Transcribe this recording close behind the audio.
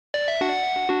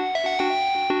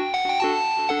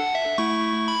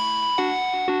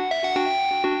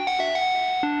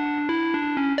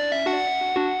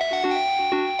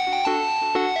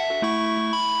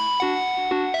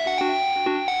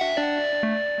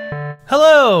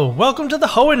Hello, welcome to the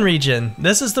Hoenn region.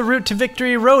 This is the Route to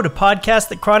Victory Road, a podcast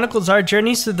that chronicles our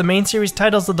journeys through the main series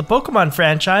titles of the Pokemon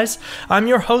franchise. I'm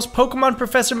your host, Pokemon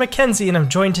Professor MacKenzie, and I'm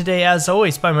joined today, as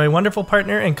always, by my wonderful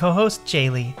partner and co-host,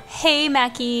 Jaylee. Hey,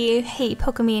 Mackie. Hey,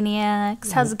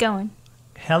 Pokemaniacs. How's it going?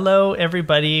 Hello,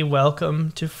 everybody.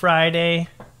 Welcome to Friday.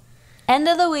 End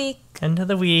of the week. End of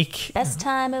the week. Best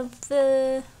time of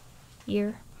the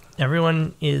year.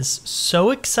 Everyone is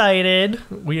so excited.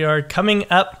 We are coming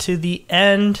up to the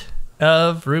end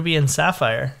of Ruby and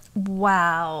Sapphire.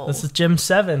 Wow. This is Gym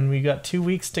 7. We got 2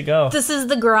 weeks to go. This is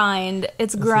the grind.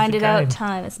 It's grinded out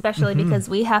time, especially because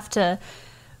we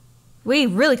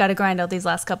really got to grind out these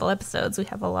last couple episodes. We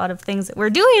have a lot of things that we're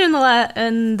doing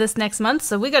in this next month,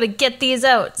 so we got to get these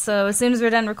out. So as soon as we're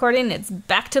done recording, it's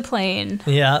back to playing.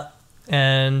 Yeah.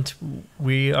 And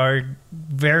we are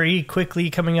very quickly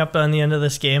coming up on the end of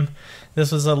this game.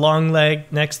 This was a long leg.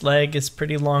 Next leg is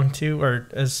pretty long too, or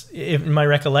as in my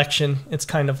recollection, it's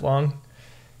kind of long.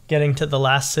 Getting to the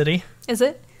last city. Is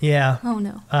it? Yeah. Oh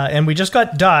no. And we just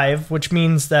got Dive, which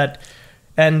means that,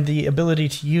 and the ability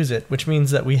to use it, which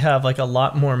means that we have like a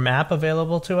lot more map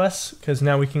available to us because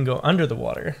now we can go under the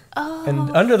water. Oh,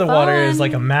 and under the water is fun.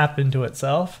 like a map into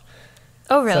itself.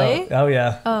 Oh, really? So, oh,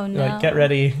 yeah. Oh, no. Like, get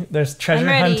ready. There's treasure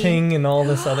hunting and all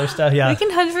this other stuff. Yeah. We can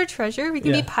hunt for treasure. We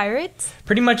can be pirates.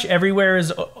 Pretty much everywhere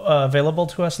is available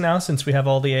to us now since we have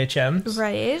all the HMs.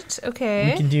 Right.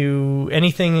 Okay. We can do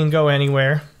anything and go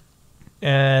anywhere.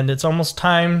 And it's almost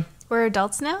time. We're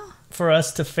adults now? For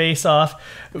us to face off.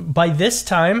 By this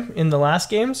time, in the last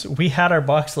games, we had our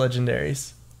box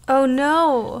legendaries. Oh,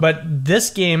 no. But this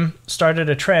game started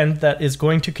a trend that is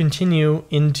going to continue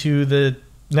into the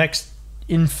next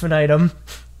infinitum,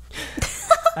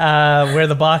 where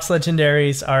the box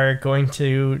legendaries are going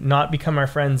to not become our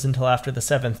friends until after the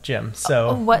 7th gym.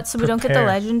 So what? So we don't get the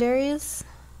legendaries?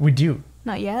 We do.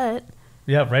 Not yet.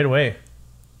 Yeah, right away.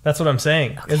 That's what I'm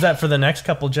saying. Okay. Is that for the next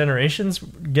couple generations?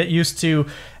 Get used to,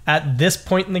 at this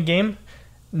point in the game,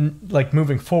 like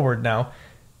moving forward now,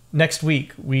 next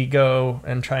week we go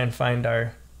and try and find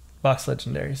our box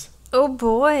legendaries. Oh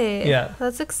boy. Yeah.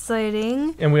 That's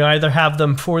exciting. And we either have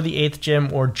them for the 8th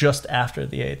gym or just after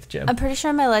the 8th gym. I'm pretty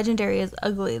sure my legendary is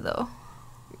ugly though.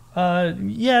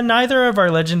 Yeah, neither of our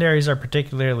legendaries are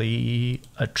particularly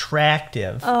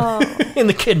attractive. Oh. In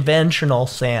the conventional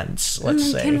sense,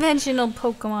 let's say. Conventional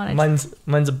Pokemon.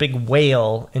 Mine's a big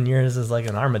whale and yours is like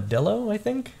an armadillo, I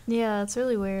think. Yeah, it's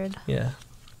really weird. Yeah.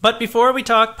 But before we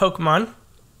talk Pokemon,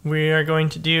 we are going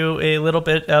to do a little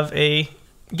bit of a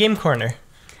game corner.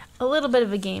 A little bit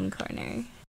of a game corner.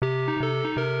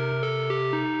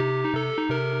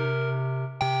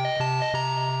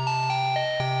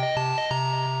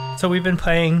 So we've been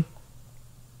playing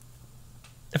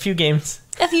a few games.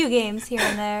 A few games here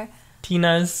and there.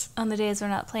 Tina's. On the days we're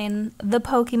not playing the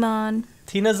Pokemon.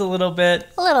 Tina's a little bit.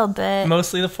 A little bit.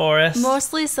 Mostly the forest.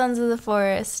 Mostly Sons of the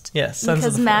Forest. Yes, Sons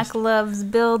of the Forest. Because Mac loves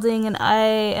building and I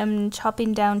am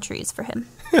chopping down trees for him.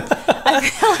 I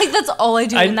feel like that's all I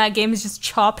do in that game is just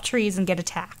chop trees and get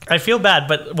attacked. I feel bad,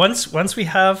 but once we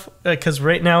have, because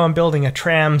right now I'm building a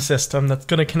tram system that's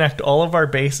going to connect all of our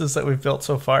bases that we've built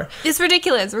so far. It's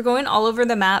ridiculous. We're going all over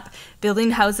the map,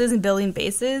 building houses and building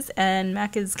bases, and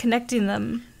Mac is connecting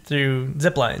them. Through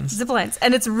zip lines. Zip lines,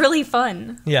 and it's really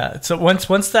fun. Yeah, so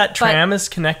once that tram is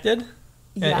connected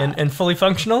and fully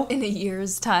functional. In a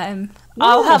year's time.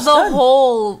 I'll have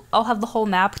the whole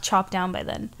map chopped down by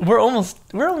then. We're almost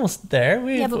there.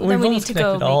 But then we need to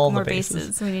go make more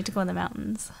bases. We need to go in the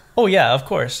mountains. Oh yeah, of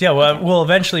course. Yeah, well, we'll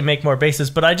eventually make more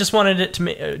bases, but I just wanted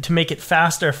it to make it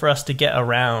faster for us to get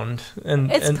around.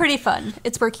 And it's pretty fun.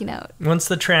 It's working out. Once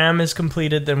the tram is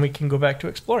completed, then we can go back to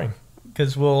exploring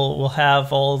because we'll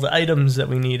have all the items that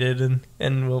we needed,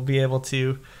 and we'll be able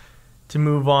to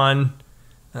move on.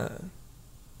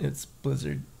 It's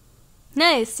Blizzard.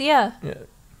 Nice, yeah.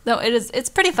 No, it's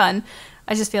pretty fun.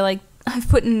 I just feel like I've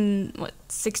put in,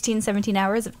 16, 17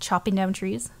 hours of chopping down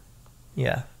trees.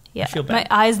 Yeah. Yeah. I feel bad. My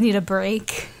eyes need a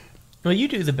break. Well, you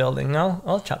do the building.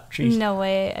 I'll chop trees. No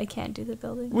way, I can't do the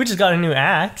building. We just got a new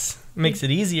axe. Makes it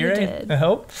easier, I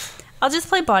hope. I'll just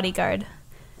play bodyguard.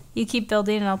 You keep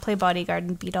building and I'll play bodyguard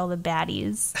and beat all the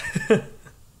baddies.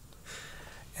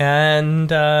 And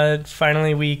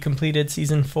finally, we completed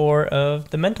Season 4 of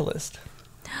The Mentalist.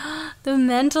 The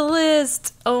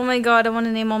Mentalist! Oh my god, I want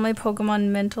to name all my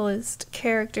Pokemon Mentalist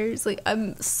characters. Like,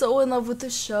 I'm so in love with the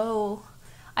show.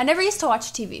 I never used to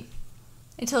watch TV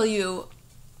until you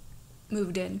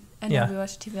moved in. And now we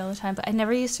watch TV all the time, but I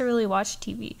never used to really watch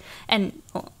TV. And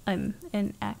I'm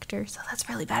an actor, so that's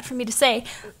really bad for me to say.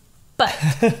 But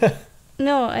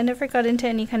no, I never got into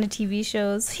any kind of TV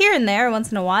shows. Here and there,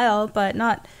 once in a while, but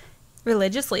not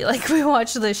religiously. Like, we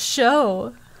watch the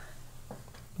show.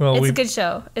 Well, It's a good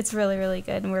show. It's really, really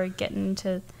good. And we're getting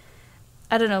to...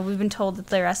 I don't know. We've been told that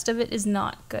the rest of it is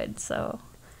not good, so...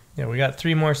 Yeah, we got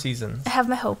 3 more seasons. I have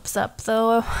my hopes up,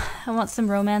 though. I want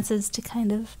some romances to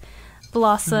kind of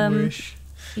blossom. Flourish.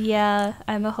 Yeah,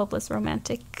 I'm a hopeless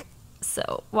romantic,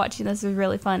 so watching this is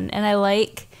really fun. And I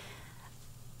like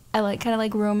kind of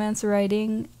like romance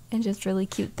writing and just really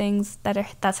cute things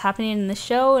that's happening in the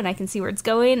show, and I can see where it's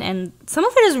going. And some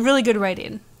of it is really good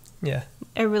writing. Yeah.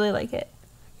 I really like it.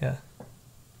 Yeah.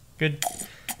 Good.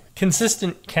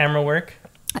 Consistent camera work.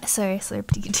 Sorry, I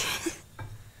slurped.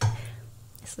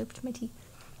 I slurped my tea.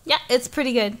 Yeah, it's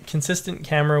pretty good. Consistent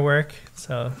camera work.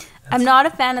 So I'm not a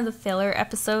fan of the filler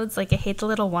episodes. Like, I hate the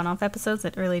little one-off episodes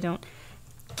that really don't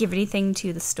give anything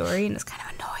to the story, and it's kind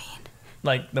of annoying.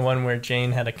 like the one where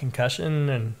Jane had a concussion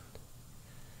and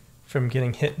from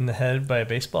getting hit in the head by a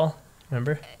baseball.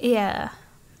 Remember? Yeah,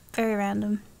 very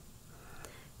random.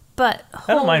 But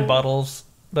I don't mind bottles,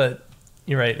 but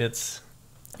you're right.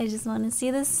 I just want to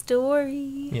see the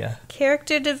story. Yeah.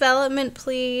 Character development,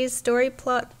 please. Story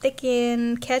plot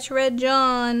thicken. Catch Red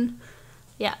John.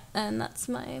 Yeah, and that's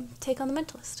my take on the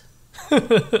Mentalist.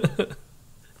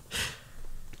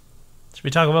 Should we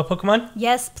talk about Pokemon?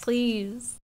 Yes,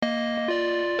 please.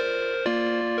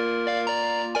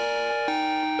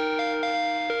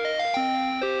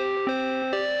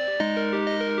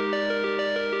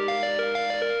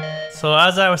 So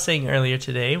as I was saying earlier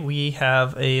today, we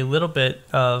have a little bit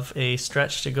of a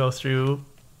stretch to go through.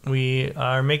 We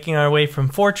are making our way from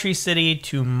Fortree City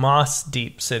to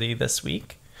Mossdeep City this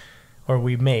week. Or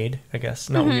we made, I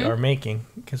guess. No, we are making,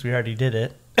 because we already did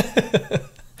it.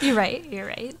 You're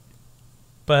right.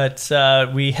 But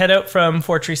we head out from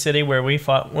Fortree City where we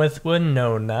fought with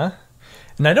Winona.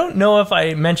 And I don't know if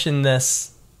I mentioned this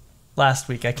last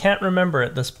week. I can't remember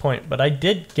at this point, but I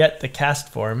did get the cast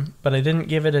form, but I didn't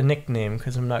give it a nickname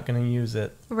because I'm not going to use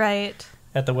it. Right.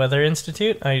 At the Weather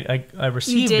Institute, I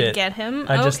received it. You did get him?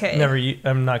 I just never,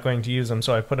 I'm not going to use him,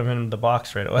 so I put him in the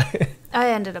box right away.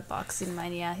 I ended up boxing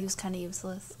mine, yeah. He was kind of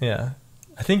useless. Yeah.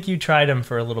 I think you tried him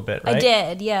for a little bit, right? I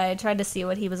did, yeah. I tried to see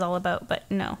what he was all about, but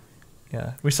no.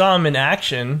 Yeah. We saw him in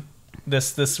action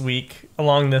this week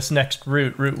along this next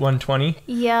route, Route 120.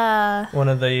 Yeah. One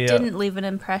of the... didn't leave an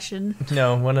impression.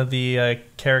 No, one of the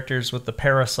characters with the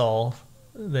parasol,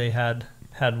 they had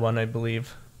one, I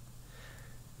believe.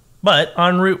 But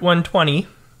on Route 120,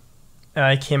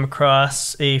 I came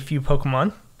across a few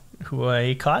Pokemon who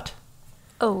I caught.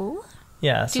 Oh.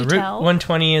 Yeah, so Route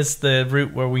 120 is the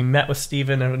route where we met with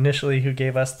Steven initially, who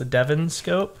gave us the Devon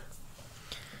scope.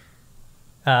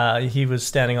 He was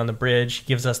standing on the bridge,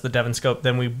 gives us the Devon scope,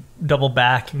 then we double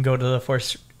back and go to the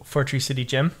Fortree City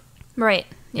Gym. Right.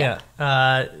 Yeah.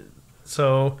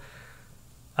 So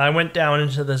I went down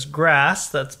into this grass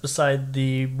that's beside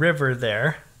the river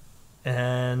there,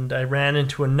 and I ran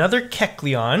into another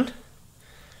Kecleon.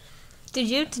 Did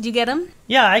you get him?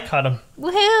 Yeah, I caught him.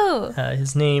 Woohoo!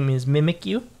 His name is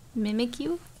Mimikyu.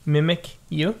 Mimikyu?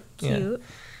 Mimikyu. Cute.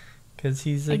 Because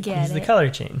he's the color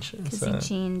change. Because he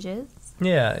changes.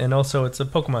 Yeah, and also it's a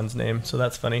Pokemon's name, so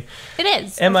that's funny. It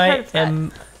is.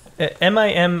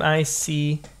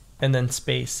 M-I-M-I-C and then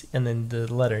space and then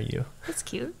the letter U. That's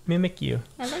cute. Mimikyu.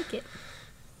 I like it.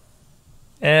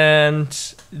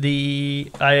 And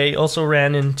I also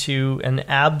ran into an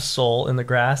Absol in the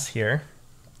grass here.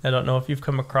 I don't know if you've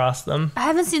come across them. I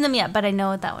haven't seen them yet, but I know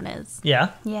what that one is. Yeah?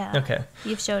 Yeah. Okay.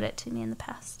 You've showed it to me in the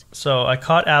past. So I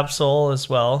caught Absol as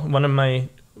well. One of my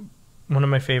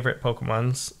favorite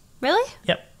Pokemons. Really?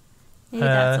 Yep. Maybe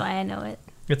that's why I know it.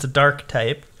 It's a dark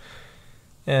type.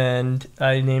 And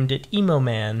I named it Emo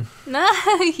Man.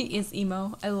 He is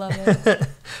emo. I love it.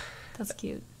 That's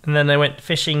cute. And then I went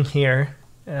fishing here.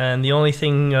 And the only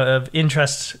thing of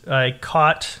interest I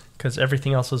caught, because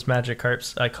everything else was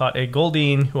Magikarps, I caught a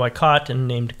Goldeen who I caught and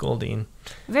named Goldeen.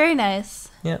 Very nice.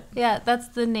 Yeah. Yeah, that's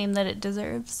the name that it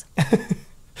deserves. I'm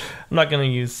not going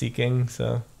to use Seeking,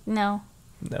 so... No.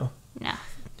 No. No.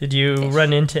 Did you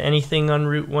run into anything on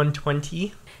Route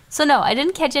 120? So no, I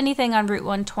didn't catch anything on Route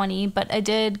 120, but I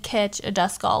did catch a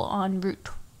Duskull on Route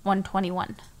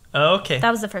 121. Oh, okay. That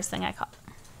was the first thing I caught.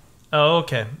 Oh,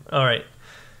 okay. All right.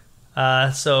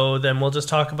 So then we'll just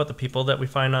talk about the people that we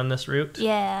find on this route.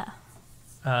 Yeah.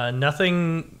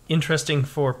 Nothing interesting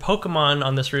for Pokemon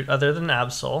on this route other than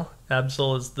Absol.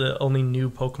 Absol is the only new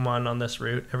Pokemon on this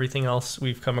route. Everything else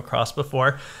we've come across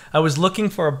before. I was looking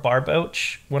for a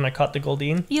Barboach when I caught the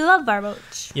Goldeen. You love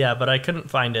Barboach. Yeah, but I couldn't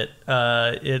find it.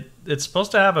 It's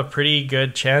supposed to have a pretty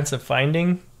good chance of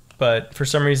finding, but for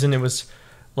some reason it was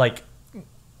like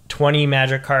 20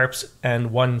 Magikarps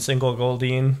and 1 single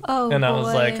Goldeen. Oh, and I was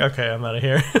boy. like, okay, I'm out of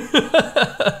here.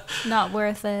 Not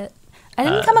worth it. I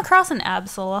didn't come across an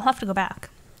Absol. I'll have to go back.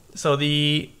 So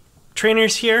the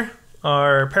trainers here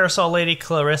are Parasol Lady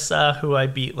Clarissa, who I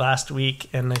beat last week,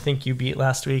 and I think you beat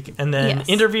last week. And then Yes.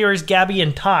 interviewers Gabby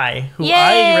and Ty, who Yay!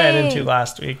 I ran into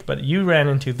last week, but you ran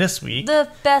into this week. The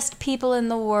best people in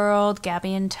the world,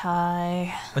 Gabby and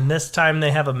Ty. And this time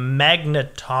they have a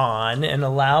Magneton and a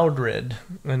Loudred.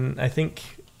 And I think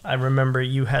I remember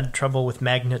you had trouble with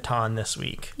Magneton this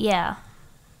week. Yeah,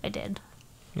 I did.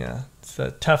 Yeah, it's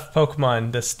a tough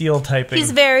Pokemon. The steel typing.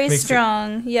 He's very makes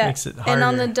strong. Yeah. makes it And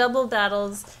on harder. the double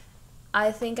battles,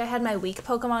 I think I had my weak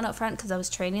Pokemon up front because I was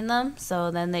training them. So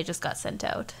then they just got sent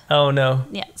out. Oh, no.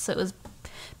 Yeah, so it was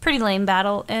pretty lame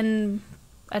battle. And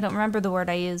I don't remember the word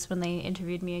I used when they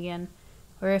interviewed me again.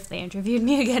 Or if they interviewed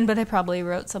me again, but I probably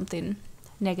wrote something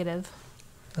negative.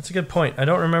 That's a good point. I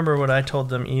don't remember what I told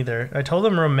them either. I told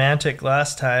them romantic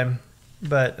last time,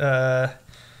 but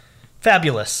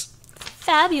fabulous.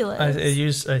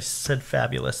 Fabulous. I said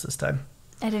fabulous this time.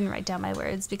 I didn't write down my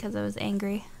words because I was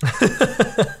angry.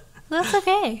 That's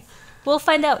okay. We'll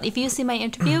find out. If you see my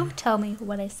interview, tell me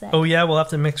what I said. Oh yeah, we'll have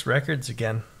to mix records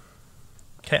again.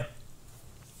 Okay.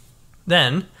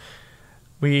 Then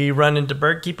we run into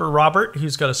Birdkeeper Robert,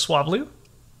 who's got a Swablu.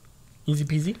 Easy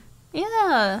peasy.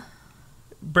 Yeah.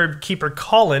 Birdkeeper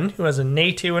Colin, who has a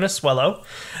Natu and a Swellow.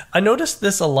 I noticed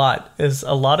this a lot, is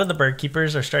a lot of the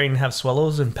Birdkeepers are starting to have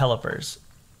Swellows and Pelipers.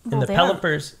 Well, And the they are-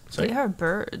 Pelipers... Sorry, They are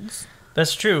birds.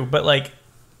 that's true, but like,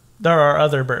 there are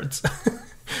other birds.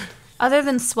 Other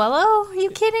than Swellow? Are you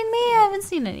kidding me? I haven't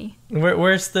seen any. Where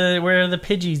are the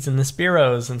Pidgeys and the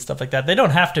Spearows and stuff like that? They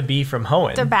don't have to be from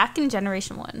Hoenn. They're back in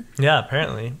Generation 1. Yeah,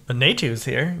 apparently. But Natu's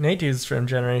here. Natu's from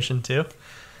Generation 2.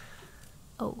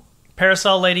 Oh.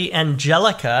 Parasol Lady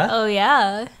Angelica Oh,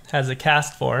 yeah. has a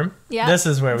cast form. Yeah. This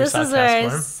is where we This saw is cast where I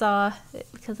form. saw it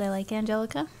because I like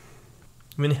Angelica.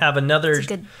 We have another... It's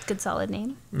a good solid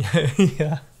name.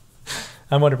 Yeah.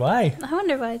 I wonder why. I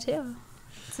wonder why, too.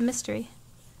 It's a mystery.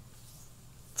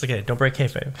 It's okay. Don't break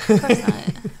kayfabe. Of course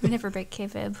not. We never break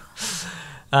kayfabe.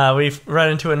 We've run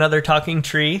into another talking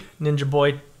tree. Ninja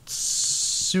Boy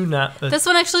Suna... This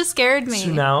one actually scared me.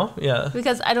 Sunao, yeah.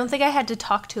 Because I don't think I had to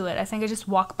talk to it. I think I just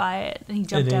walked by it and he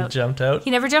jumped And out. he jumped out.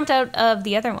 He never jumped out of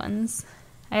the other ones.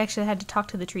 I actually had to talk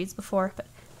to the trees before, but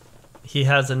He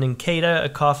has a Nincada, a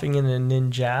Coughing, and a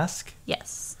Ninjask.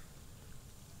 yes.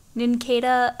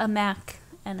 Nincada, a Mac,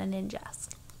 and a Ninjask.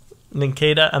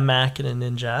 Nincada, a Mac, and a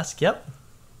Ninjask. Yep.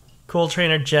 Cool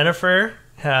trainer Jennifer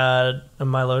had a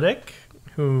Milotic,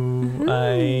 who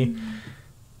I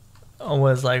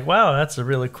was like, wow, that's a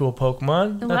really cool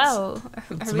Pokemon. Wow.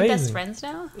 Are that's we best amazing. friends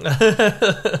now?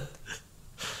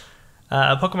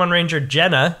 Pokemon Ranger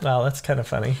Jenna. Wow, that's kind of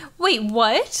funny. Wait,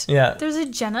 what? Yeah. There's a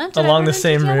Jenna? Did I Along run the into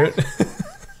same Jenna? route.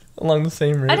 Along the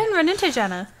same route. I didn't run into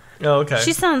Jenna. Oh, okay.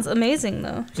 She sounds amazing,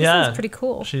 though. She Yeah. sounds pretty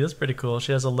cool. She is pretty cool.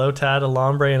 She has a Lotad, a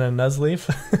Lombre, and a Nuzleaf.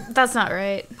 That's not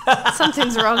right.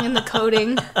 Something's wrong in the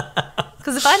coding.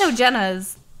 Because if I know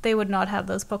Jenna's, they would not have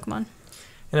those Pokemon.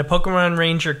 And a Pokemon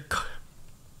Ranger...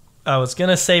 I was going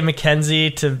to say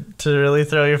MacKenzie to really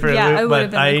throw you for a Yeah, I loop,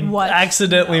 would've but been I like, what?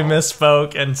 accidentally No.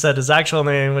 misspoke and said his actual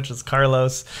name, which is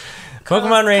Carlos.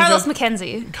 Pokemon Ranger... Carlos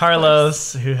MacKenzie.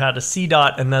 Carlos, who had a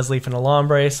C-Dot, a Nuzleaf, and a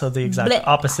Lombre, so the exact Blech.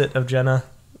 opposite of Jenna.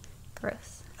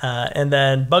 Gross. And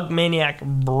then Bug Maniac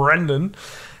Brendan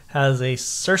has a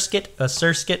Surskit,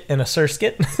 and a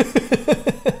Surskit.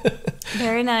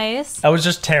 Very nice. I was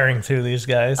just tearing through these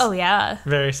guys. Oh, yeah.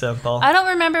 Very simple. I don't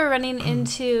remember running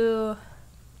into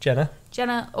Jenna?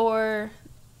 Jenna or...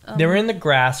 They were in the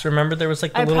grass. Remember there was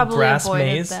like the I little probably grass avoided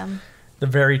maze? them. The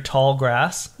very tall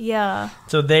grass. Yeah.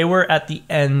 So they were at the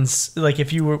ends. Like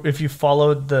if you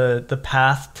followed the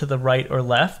path to the right or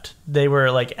left, they were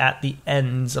like at the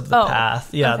ends of the Oh,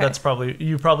 path. Yeah, okay. that's probably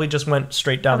you probably just went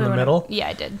straight down Probably the would've- middle. Yeah,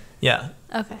 I did. Yeah.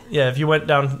 Okay. Yeah, if you went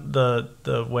down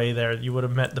the way there, you would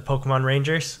have met the Pokemon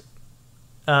Rangers.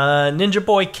 Ninja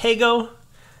Boy Kago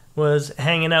was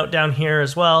hanging out down here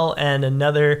as well, and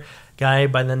another guy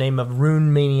by the name of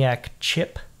Rune Maniac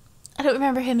Chip. I don't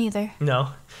remember him either. No.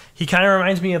 He kind of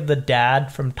reminds me of the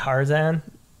dad from Tarzan.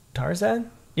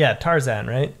 Tarzan? Yeah, Tarzan,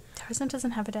 right? Tarzan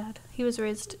doesn't have a dad. He was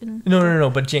raised in... No,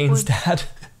 but Jane's Wood. dad.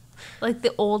 Like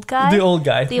the old guy? The old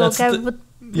guy. The old That's guy the- with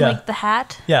yeah. like the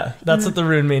hat? Yeah, that's what the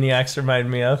Rune Maniacs remind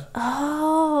me of.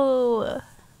 Oh.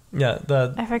 Yeah,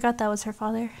 I forgot that was her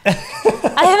father. I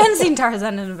haven't seen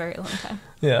Tarzan in a very long time.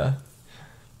 yeah.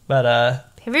 But,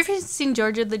 Have you ever seen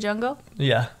George of the Jungle?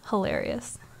 yeah.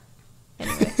 Hilarious.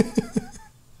 Anyway.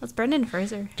 That's Brendan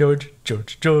Fraser. George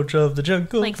of the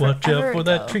jungle, Like watch out forever for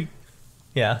that ago. tree.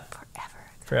 Yeah,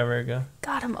 forever ago.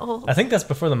 God, I'm old. I think that's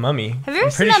before The Mummy. Have you ever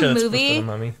I'm pretty seen sure that that's movie before The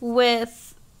Mummy.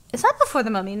 with... Is that before The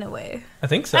Mummy? No way. I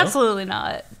think so. Absolutely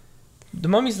not. The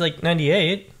Mummy's like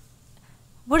 98.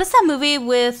 What is that movie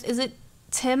with... Is it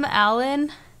Tim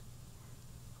Allen?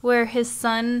 Where his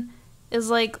son is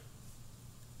like...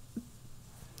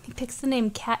 He picks the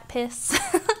name Cat Piss.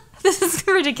 This is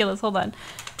ridiculous. Hold on.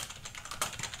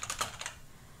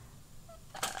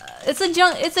 It's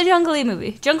a jungly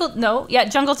movie. Jungle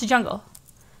to Jungle.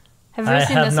 Have you ever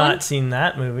seen this one? I have not seen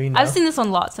that movie. No. I've seen this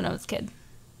one lots when I was a kid.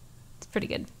 It's pretty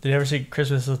good. Did you ever see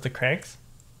Christmas with the Cranks?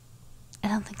 I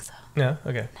don't think so. No?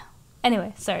 Okay. No.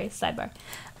 Anyway, sorry, sidebar.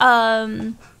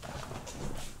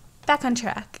 Back on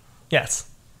track. Yes.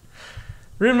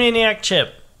 Rune Maniac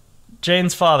Chip.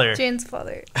 Jane's father.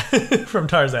 From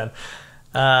Tarzan.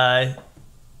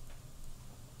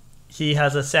 He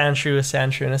has a Sandshrew, a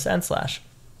Sandshrew, and a Sandslash.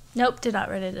 Nope, did not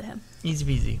run into him. Easy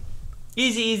peasy.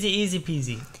 Easy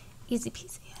peasy. Easy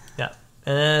peasy. Yeah.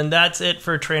 And that's it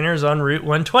for trainers on Route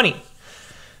 120.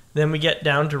 Then we get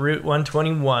down to Route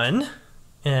 121,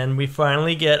 and we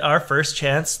finally get our first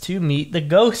chance to meet the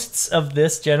ghosts of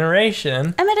this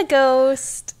generation. I met a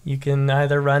ghost. You can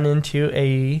either run into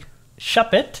a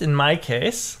Shuppet, in my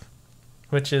case,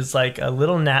 which is like a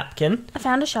little napkin. I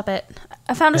found a Shuppet.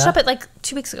 I found a Shuppet like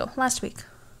 2 weeks ago, last week.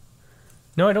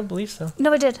 No, I don't believe so.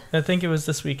 No, I did. I think it was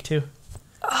this week, too.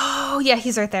 Oh, yeah,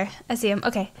 he's right there. I see him.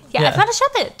 Okay. Yeah, I found a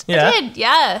Shuppet. Yeah? I did,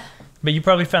 yeah. But you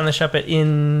probably found the Shuppet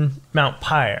in Mount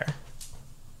Pyre,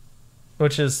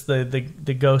 which is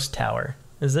the ghost tower,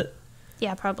 is it?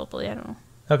 Yeah, probably. I don't know.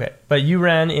 Okay, but you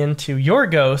ran into your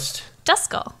ghost.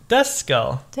 Duskull.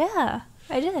 Yeah,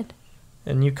 I did.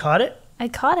 And you caught it? I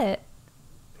caught it.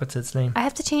 What's its name? I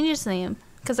have to change its name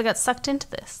because I got sucked into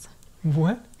this.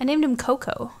 What? I named him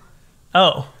Coco.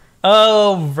 Oh,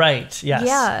 right. Yes.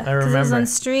 Yeah, I remember. because it was on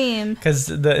stream. Because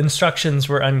the instructions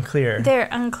were unclear. They're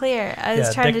unclear. I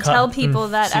was trying to tell people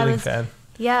that I was... Fan.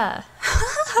 Yeah.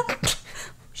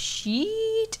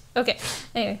 Sheet. Okay.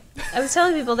 Anyway, I was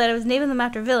telling people that I was naming them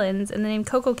after villains, and the name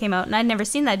Coco came out, and I'd never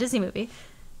seen that Disney movie.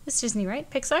 It's Disney, right?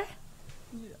 Pixar?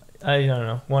 I don't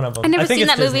know. One of them. I've never seen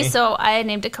that Disney. movie, so I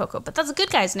named it Coco. But that's a good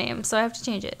guy's name, so I have to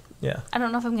change it. Yeah. I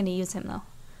don't know if I'm going to use him, though.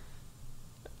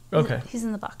 Okay. He's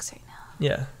in the box right now.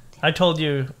 Yeah. I told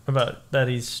you about that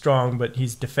he's strong, but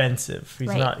he's defensive. He's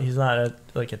not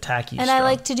like attacky. And strong. I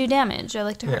like to do damage. I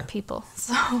like to hurt people.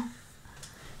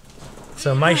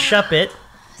 So my Shuppet.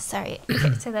 Sorry.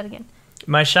 Okay, say that again.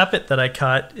 My Shuppet that I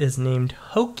caught is named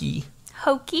Hokey.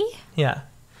 Hokey? Yeah.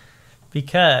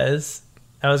 Because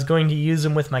I was going to use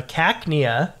him with my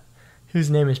Cacnea, whose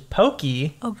name is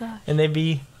Pokey. Oh gosh. And they'd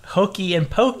be Hokey and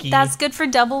Pokey. That's good for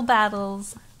double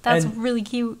battles. That's really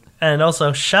cute. And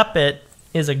also, Shuppet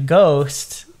is a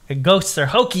ghost. Ghosts are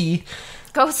hokey.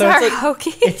 Ghosts are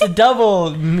hokey. It's a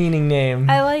double meaning name.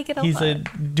 I like it a lot. He's a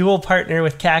dual partner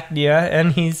with Cacnea,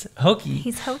 and he's hokey.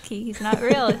 He's hokey. He's not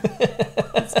real.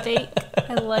 It's fake.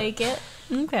 I like it.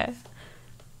 Okay.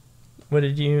 What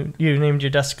did you named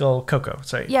your Duskull Coco?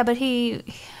 Sorry. Yeah, but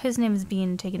his name is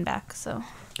being taken back. So.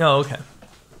 Oh, okay.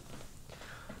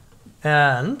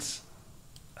 And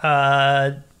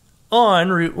on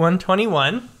Route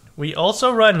 121, we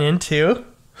also run into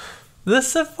the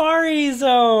Safari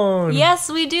Zone. Yes,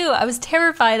 we do. I was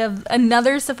terrified of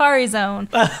another Safari Zone.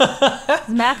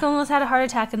 Mac almost had a heart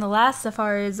attack in the last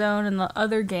Safari Zone in the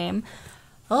other game.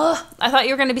 Oh, I thought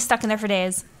you were going to be stuck in there for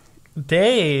days.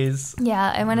 Days?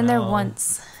 Yeah, I went in there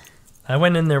once. I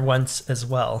went in there once as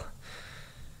well.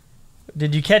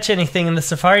 Did you catch anything in the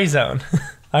Safari Zone?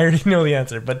 I already know the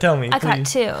answer, but tell me, please. I caught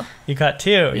 2. You caught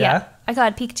 2, yeah? I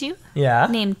caught Pikachu. Yeah.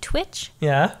 Named Twitch.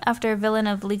 Yeah. After a villain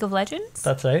of League of Legends.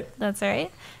 That's right. That's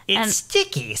right. It's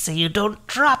sticky, so you don't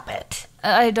drop it.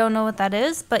 I don't know what that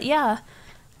is, but yeah.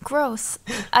 Gross.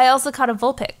 I also caught a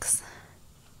Vulpix.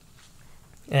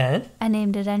 And? I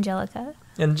named it Angelica.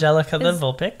 Angelica the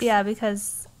Vulpix? Yeah,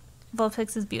 because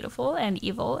Vulpix is beautiful and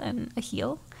evil and a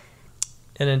heel.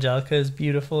 And Angelica is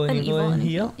beautiful and evil and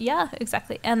heel? Yeah,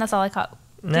 exactly. And that's all I caught.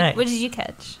 Nice. What did you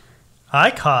catch?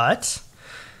 I caught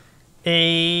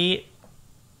a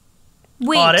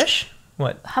Oddish.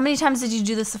 What? How many times did you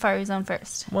do the Safari Zone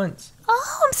first? Once.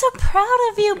 Oh, I'm so proud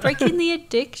of you, breaking the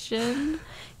addiction.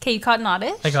 Okay, you caught an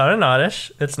Oddish. I caught an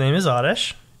Oddish. Its name is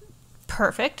Oddish.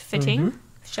 Perfect. Fitting.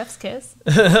 Chef's kiss.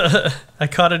 I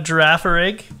caught a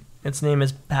Girafarig. Its name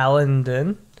is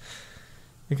Paladin.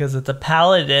 Because it's a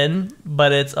paladin,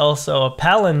 but it's also a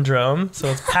palindrome, so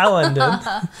it's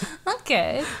Paladin.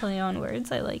 Okay, play on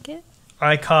words. I like it.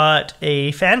 I caught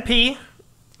a Fanpea,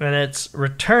 and it's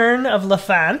Return of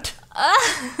Lafant.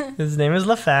 His name is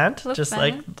Lafant, just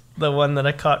like the one that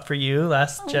I caught for you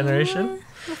last generation.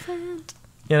 Lafant.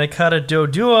 And I caught a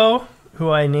Doduo who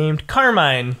I named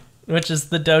Carmine, which is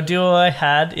the Doduo I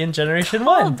had in Generation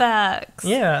 1. Callbacks.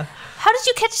 Yeah. How did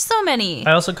you catch so many?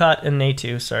 I also caught a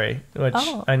Natu,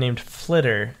 which I named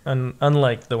Flitter,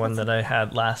 unlike the one that I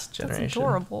had last generation. That's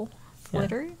adorable.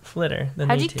 Flitter? Yeah. Flitter.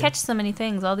 How did you catch so many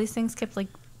things? All these things kept, like,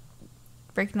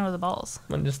 breaking out of the balls.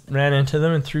 I just ran into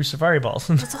them and threw Safari balls.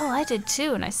 That's all I did,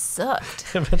 too, and I sucked.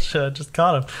 But I just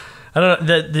caught them. I don't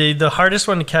know. The hardest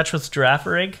one to catch was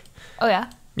Girafarig. Oh,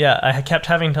 yeah? Yeah, I kept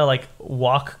having to, like,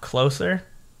 walk closer.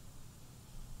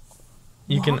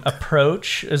 You can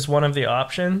approach is one of the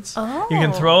options. Oh. You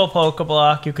can throw a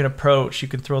Pokeblock, you can approach, you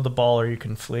can throw the ball, or you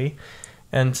can flee.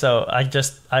 And so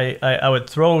I would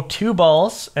throw 2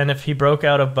 balls, and if he broke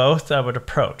out of both, I would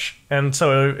approach. And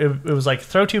so it was like,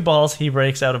 throw 2 balls, he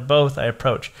breaks out of both, I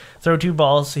approach. Throw 2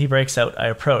 balls, he breaks out, I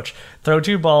approach. Throw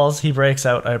 2 balls, he breaks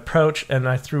out, I approach. And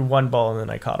I threw 1 ball, and then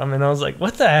I caught him. And I was like,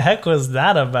 what the heck was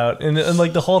that about? And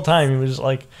like the whole time, he was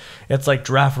like, it's like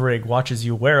Girafarig watches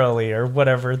you warily, or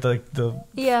whatever the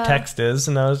text is.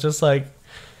 And I was just like,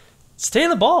 stay in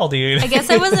the ball, dude. I guess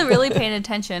I wasn't really paying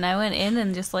attention. I went in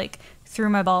and just, like, threw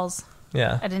my balls.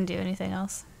 Yeah. I didn't do anything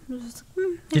else. Just,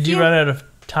 did you run out of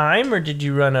time, or did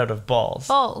you run out of balls?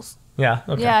 Balls. Yeah,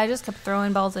 okay. Yeah, I just kept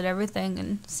throwing balls at everything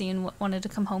and seeing what wanted to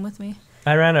come home with me.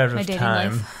 I ran out My of dating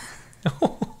time. life.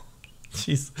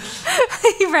 Jeez.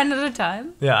 You ran out of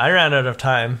time? Yeah, I ran out of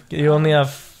time. You only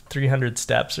have 300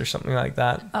 steps or something like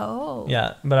that. Oh.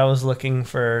 Yeah, but I was looking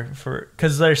for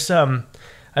because there's some,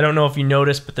 I don't know if you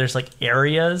noticed, but there's like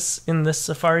areas in this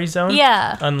Safari Zone.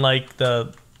 Yeah. Unlike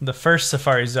the first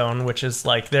Safari Zone, which is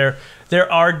like there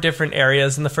are different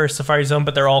areas in the first Safari Zone,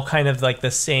 but they're all kind of like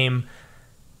the same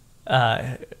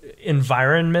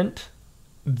environment.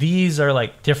 These are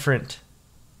like different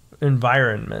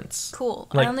environments. Cool.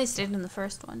 Like, I only stayed in the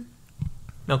first one.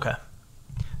 Okay.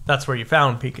 That's where you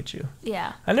found Pikachu.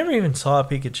 Yeah. I never even saw a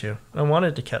Pikachu. I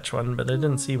wanted to catch one, but I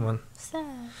didn't see one.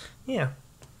 Sad. Yeah.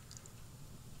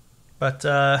 But,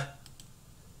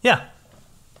 yeah.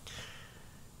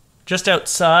 Just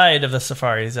outside of the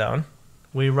Safari Zone,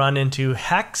 we run into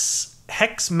Hex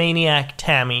Maniac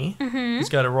Tammy, who's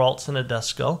got a Ralts and a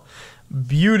Duskull.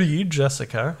 Beauty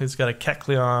Jessica, who's got a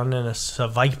Kecleon and a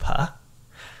Sevipa.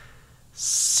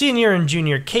 Senior and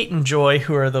Junior Kate and Joy,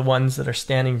 who are the ones that are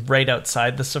standing right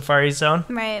outside the Safari Zone.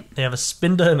 Right. They have a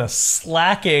Spinda and a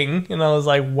Slacking, and I was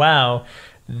like, wow,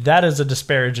 that is a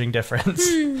disparaging difference.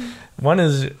 One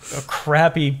is a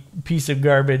crappy piece of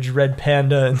garbage red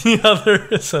panda, and the other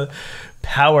is a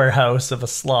powerhouse of a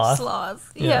sloth.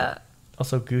 Sloth, yeah.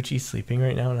 Also, Gucci's sleeping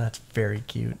right now, and that's very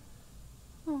cute.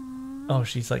 Aww. Oh,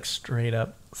 she's like straight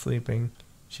up sleeping.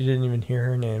 She didn't even hear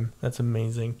her name. That's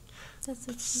amazing.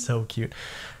 That's So cute.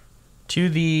 To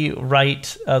the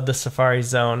right of the Safari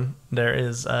Zone, there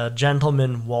is a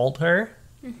Gentleman Walter,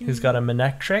 who's got a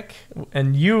Manectric,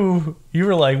 and you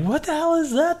were like, what the hell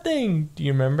is that thing? Do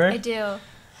you remember? I do.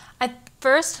 I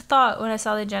first thought when I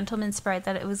saw the Gentleman Sprite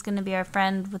that it was going to be our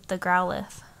friend with the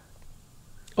Growlithe.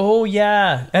 Oh,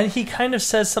 yeah. And he kind of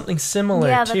says something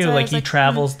similar, too. Like he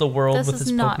travels the world with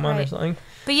his Pokemon or something.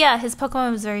 But yeah, his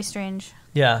Pokemon was very strange.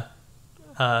 Yeah.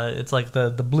 It's like the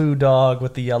blue dog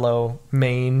with the yellow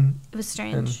mane. It was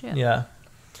strange. And, yeah.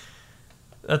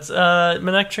 That's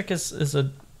Manectric is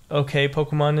a okay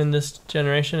Pokemon in this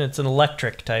generation. It's an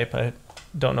electric type. I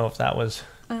don't know if that was.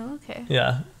 Oh, okay.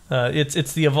 Yeah.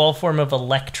 It's the evolved form of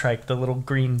Electrike, the little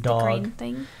green dog. The green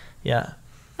thing. Yeah.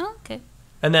 Oh, okay.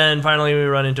 And then finally we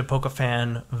run into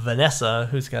Pokefan Vanessa,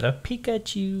 who's got a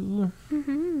Pikachu.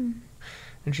 Mm-hmm.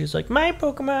 And she's like, my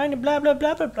Pokemon, blah, blah,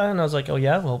 blah, blah, blah. And I was like, oh,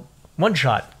 yeah? Well, one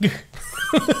shot.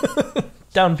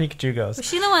 Down Pikachu goes. Was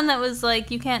she the one that was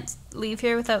like, you can't leave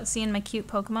here without seeing my cute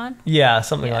Pokemon? Yeah,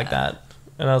 something like that.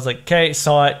 And I was like, okay,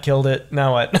 saw it, killed it,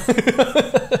 now what?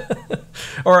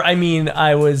 Or, I mean,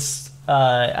 I was...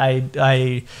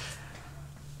 I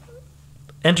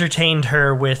entertained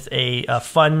her with a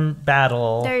fun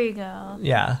battle. There you go.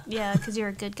 Yeah. Yeah, because you're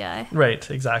a good guy. Right,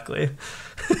 exactly.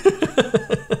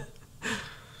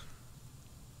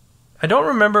 I don't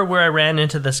remember where I ran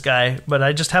into this guy, but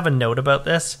I just have a note about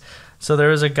this. So there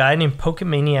was a guy named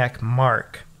Pokemaniac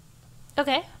Mark.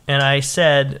 Okay. And I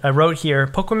wrote here,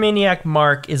 Pokemaniac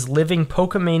Mark is living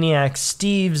Pokemaniac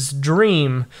Steve's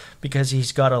dream because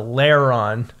he's got a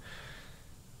Lairon.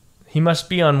 He must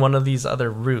be on one of these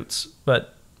other routes,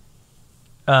 but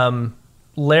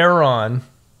Lairon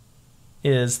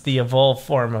is the evolved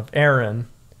form of Aaron.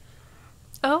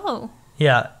 Oh.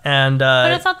 Yeah, and...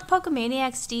 but I thought the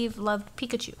Pokemaniac Steve loved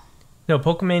Pikachu. No,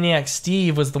 Pokemaniac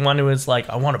Steve was the one who was like,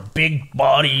 I want a big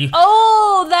body.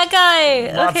 Oh, that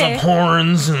guy. Lots of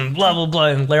horns and blah, blah, blah.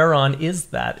 And Lairon is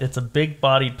that. It's a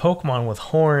big-bodied Pokemon with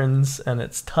horns, and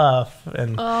it's tough.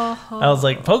 And I was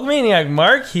like, Pokemaniac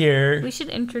Mark here. We should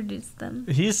introduce them.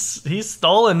 He's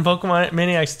stolen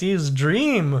Pokemaniac Steve's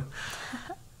dream.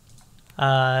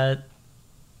 Let's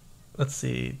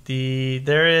see.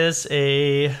 There is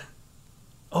a...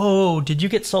 Oh, did you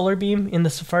get Solar Beam in the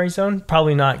Safari Zone?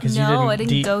 Probably not, because you didn't... No, I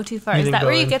didn't go too far. Is that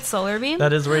where you get Solar Beam?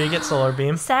 That is where you get Solar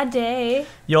Beam. Sad day.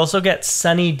 You also get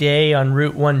Sunny Day on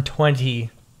Route 120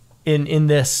 in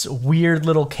this weird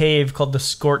little cave called the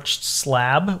Scorched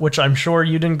Slab, which I'm sure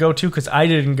you didn't go to because I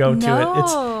didn't go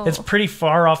to it. It's pretty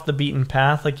far off the beaten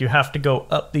path. Like, you have to go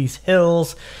up these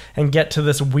hills and get to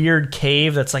this weird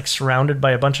cave that's like surrounded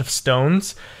by a bunch of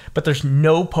stones, but there's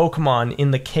no Pokemon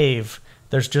in the cave.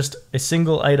 There's just a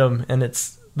single item, and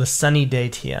it's the Sunny Day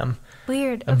TM.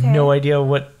 Weird. I have no idea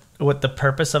what the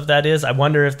purpose of that is. I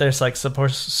wonder if there's like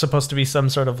supposed to be some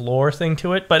sort of lore thing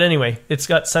to it. But anyway, it's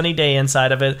got Sunny Day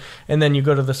inside of it, and then you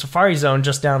go to the Safari Zone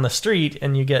just down the street,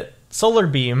 and you get Solar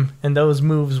Beam, and those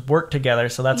moves work together,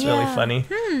 so that's really funny.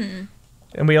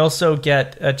 And we also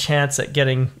get a chance at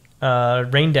getting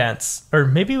Rain Dance. Or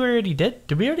maybe we already did.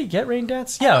 Did we already get Rain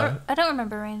Dance? Yeah. I don't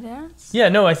remember Rain Dance. Yeah,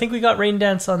 no, I think we got Rain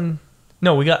Dance on...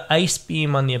 No, we got Ice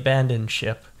Beam on the abandoned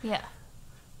ship. Yeah.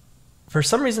 For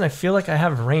some reason, I feel like I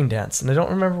have Rain Dance, and I don't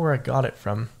remember where I got it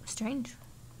from. Strange.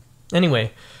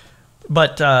 Anyway,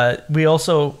 but we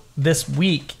also, this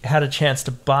week, had a chance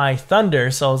to buy Thunder,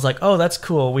 so I was like, oh, that's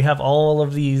cool. We have all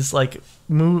of these, like,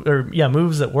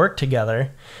 moves that work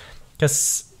together.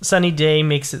 Because Sunny Day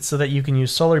makes it so that you can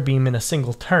use Solar Beam in a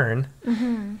single turn.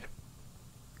 Mm-hmm.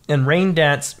 And Rain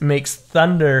Dance makes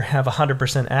Thunder have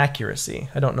 100% accuracy.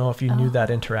 I don't know if you knew that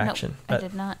interaction. No, I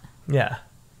did not. Yeah.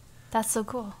 That's so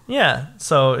cool. Yeah,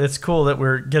 so it's cool that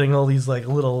we're getting all these like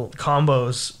little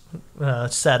combos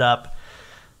set up.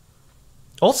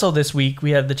 Also this week,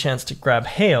 we had the chance to grab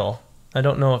Hail. I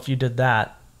don't know if you did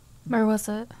that. Where was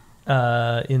it?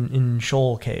 In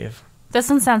Shoal Cave. This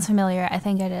one sounds familiar. I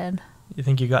think I did. You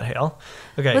think you got Hail?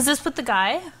 Okay. Was this with the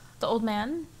guy? The old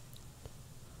man?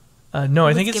 No,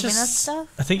 I think it's giving just... us stuff?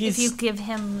 I think if you give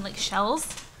him, like, shells?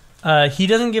 He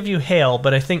doesn't give you Hail,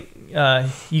 but I think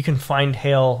you can find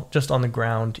Hail just on the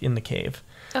ground in the cave.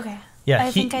 Okay. Yeah,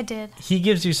 I think I did. He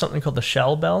gives you something called the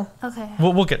Shell Bell. Okay.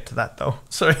 We'll get to that, though.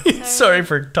 Sorry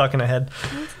for talking ahead.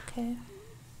 It's okay.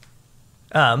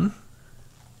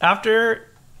 After...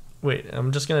 Wait,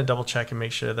 I'm just going to double check and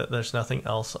make sure that there's nothing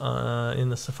else in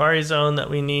the Safari Zone that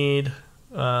we need.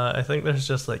 I think there's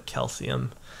just, like,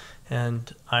 calcium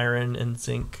and iron and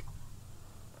zinc,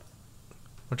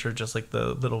 which are just like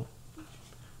the little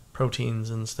proteins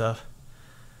and stuff.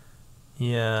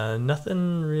 Yeah,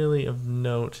 nothing really of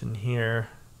note in here.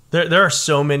 There are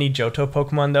so many Johto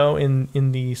Pokemon though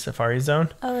in the Safari Zone.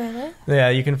 Oh really? Yeah,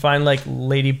 you can find like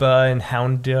Ladybug and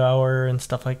Houndour and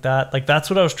stuff like that. Like that's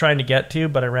what I was trying to get to,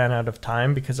 but I ran out of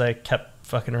time because I kept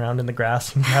fucking around in the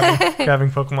grass and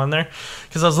grabbing Pokemon there.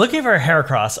 Because I was looking for a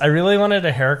Heracross. I really wanted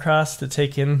a Heracross to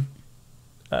take in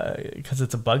because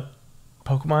it's a bug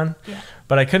Pokemon,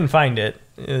 but I couldn't find it.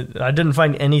 I didn't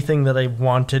find anything that I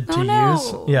wanted to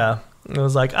use. Yeah, I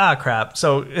was like, crap.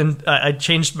 So, and I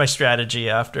changed my strategy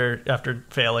after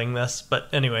failing this. But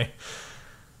anyway,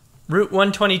 Route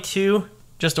 122,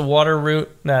 just a water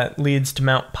route that leads to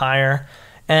Mount Pyre,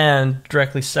 and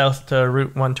directly south to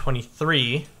Route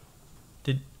 123.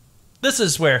 This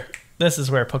is where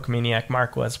Pokemaniac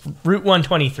Mark was. Route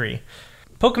 123.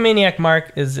 Pokemaniac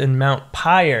Mark is in Mount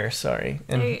Pyre, sorry.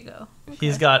 And there you go. Okay.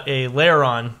 He's got a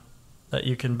Lairon that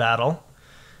you can battle.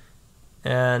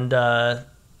 And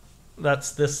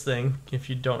that's this thing, if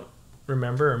you don't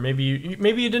remember. Or maybe you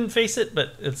didn't face it,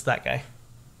 but it's that guy.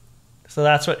 So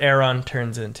that's what Aron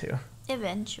turns into.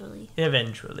 Eventually.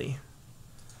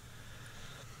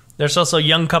 There's also a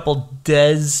young couple,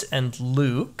 Dez and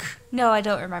Luke. No, I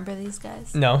don't remember these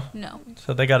guys. No? No.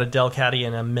 So they got a Delcatty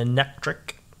and a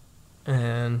Manectric.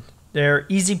 And they're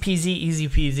easy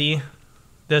peasy.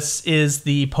 This is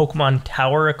the Pokemon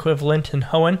Tower equivalent in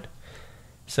Hoenn.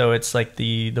 So it's like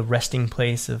the resting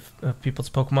place of people's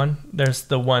Pokemon. There's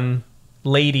the one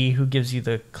lady who gives you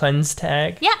the cleanse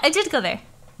tag. Yeah, I did go there.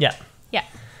 Yeah. Yeah.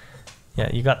 Yeah,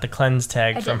 you got the cleanse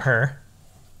tag from her.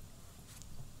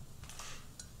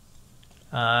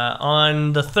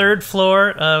 On the third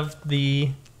floor of the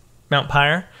Mount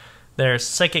Pyre, there's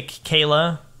Psychic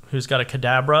Kayla, who's got a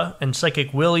Kadabra, and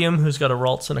Psychic William, who's got a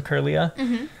Ralts and a Kirlia.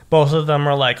 Mm-hmm. Both of them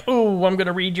are like, oh, I'm going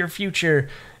to read your future.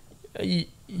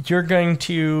 you're going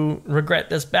to regret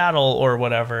this battle or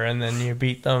whatever, and then you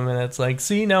beat them, and it's like,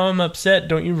 see, now I'm upset,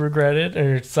 don't you regret it?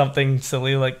 Or something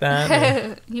silly like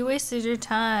that. You wasted your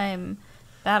time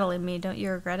battling me, don't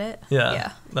you regret it?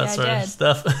 Yeah. That sort of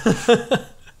stuff.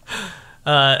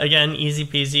 Again, easy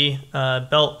peasy.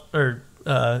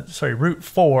 Route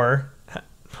 4.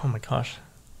 Oh my gosh.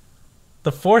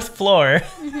 The 4th floor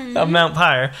of Mount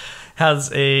Pyre has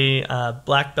a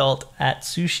black belt at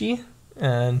sushi,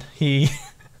 and he...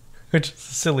 which is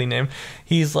a silly name.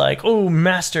 He's like, oh,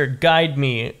 master, guide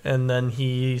me. And then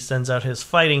he sends out his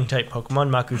fighting type Pokemon,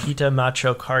 Makuhita,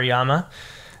 Macho, Hariyama.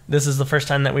 This is the first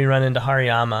time that we run into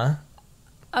Hariyama.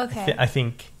 Okay. I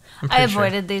think. I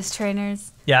avoided these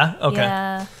trainers. Yeah? Okay.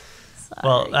 Yeah. Sorry.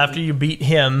 Well, after you beat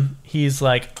him, he's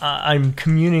like, I'm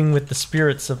communing with the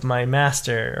spirits of my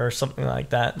master, or something like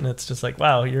that. And it's just like,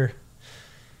 wow,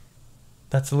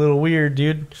 that's a little weird,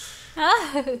 dude.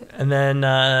 And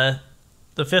then...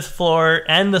 the 5th floor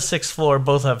and the 6th floor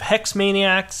both have Hex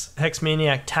Maniacs. Hex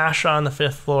Maniac Tasha on the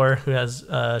 5th floor, who has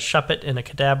a Shuppet and a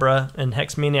Kadabra, and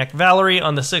Hex Maniac Valerie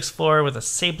on the 6th floor with a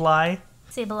Sableye.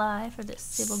 Sableye for the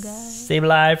stable guy.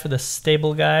 Sableye for the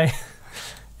stable guy.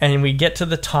 And we get to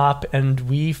the top, and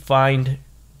we find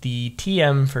the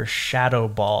TM for Shadow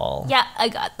Ball. Yeah, I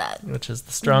got that. Which is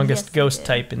the strongest ghost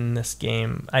type in this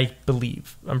game, I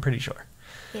believe. I'm pretty sure.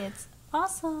 It's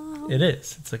awesome. It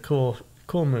is. It's a cool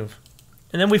move.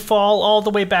 And then we fall all the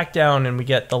way back down, and we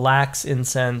get the Lax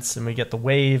Incense, and we get the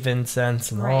Wave Incense,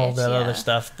 and all that other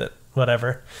stuff that,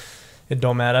 whatever. It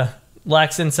don't matter.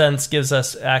 Lax Incense gives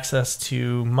us access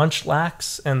to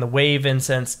Munchlax, and the Wave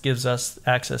Incense gives us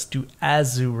access to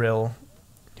Azurill,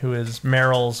 who is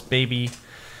Meryl's baby.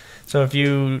 So if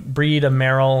you breed a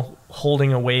Meryl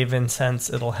holding a Wave Incense,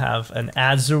 it'll have an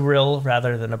Azurill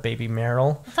rather than a baby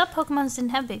Meryl. I thought Pokemons didn't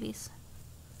have babies.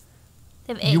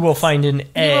 They have eggs. You will find an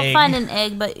egg. You will find an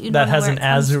egg, but you don't that know has where an it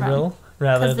comes Azurill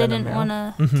rather than a because they didn't want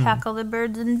to tackle the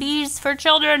birds and bees for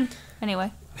children.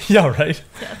 Anyway. Yeah, right.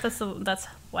 Yeah, that's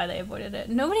why they avoided it.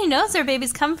 Nobody knows where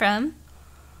babies come from.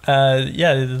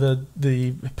 Yeah, the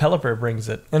Pelipper brings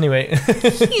it. Anyway.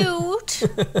 Cute.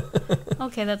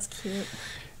 Okay, that's cute.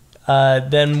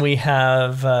 Then we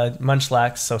have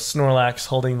Munchlax, so Snorlax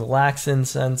holding the Lax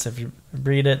Incense. If you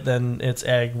breed it, then its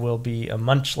egg will be a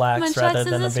Munchlax rather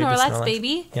than a baby Snorlax. Snorlax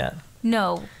baby? Yeah.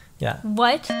 No. Yeah.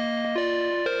 What?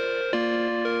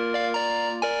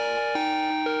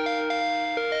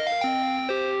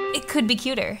 It could be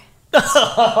cuter.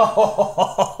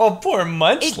 Oh, poor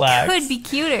Munchlax. It could be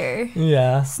cuter.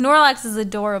 Yeah. Snorlax is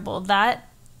adorable.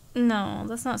 No,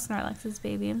 that's not Snorlax's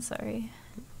baby. I'm sorry.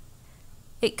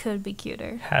 It could be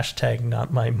cuter. Hashtag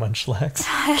not my Munchlax.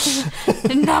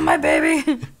 Not my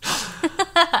baby.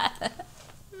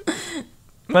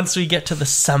 Once we get to the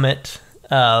summit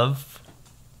of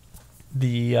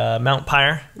the Mount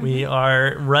Pyre, we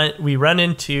run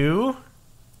into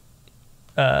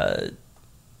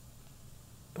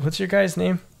what's your guy's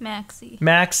name?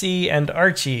 Maxie and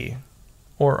Archie,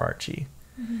 or Archie.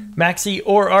 Maxie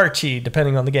or Archie,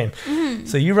 depending on the game.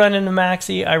 So you run into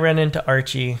Maxie, I run into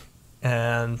Archie.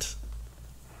 And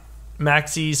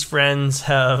Maxie's friends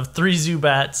have 3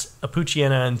 Zubats, a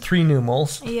Poochyena, and 3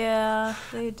 Numels. Yeah,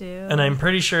 they do. And I'm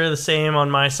pretty sure the same on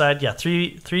my side. Yeah,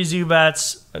 3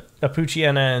 Zubats, a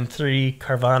Poochyena, and 3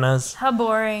 Carvanas. How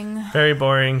boring. Very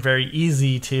boring, very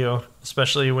easy too.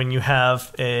 Especially when you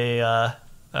have a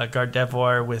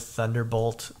Gardevoir with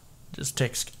Thunderbolt. Just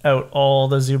takes out all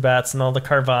the Zubats and all the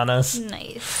Carvanas.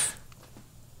 Nice.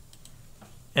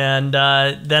 And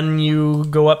then you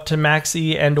go up to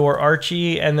Maxie and or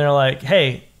Archie, and they're like,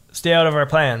 hey, stay out of our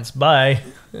plans. Bye.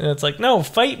 And it's like, no,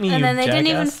 fight me, and then they jackass.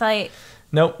 didn't even fight.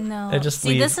 Nope. No. They just See,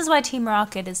 leave. this is why Team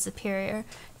Rocket is superior.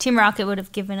 Team Rocket would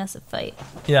have given us a fight.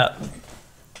 Yeah.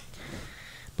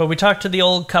 But we talked to the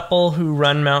old couple who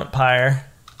run Mount Pyre,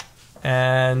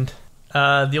 and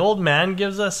the old man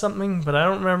gives us something, but I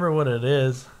don't remember what it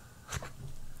is.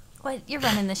 What? You're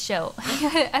running the show.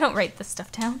 I don't write this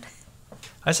stuff down.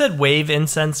 I said Wave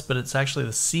Incense, but it's actually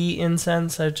the Sea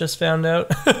Incense, I just found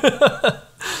out.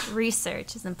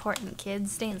 Research is important,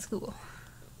 kids. Stay in school.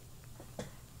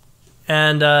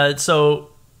 And so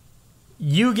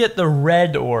you get the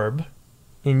red orb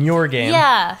in your game.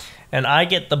 Yeah. And I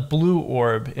get the blue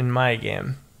orb in my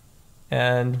game.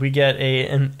 And we get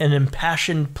an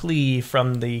impassioned plea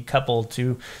from the couple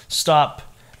to stop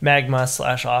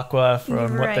Magma/Aqua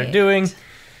from what they're doing.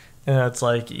 And it's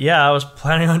like, yeah, I was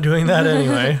planning on doing that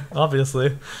anyway,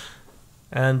 obviously.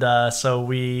 And so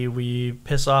we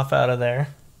piss off out of there.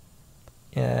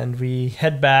 And we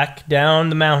head back down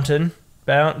the mountain,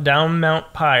 down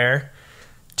Mount Pyre,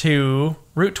 to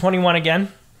Route 21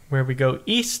 again, where we go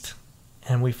east.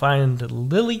 and we find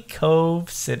Lily Cove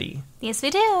City. Yes, we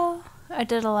do. I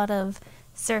did a lot of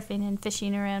surfing and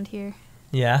fishing around here.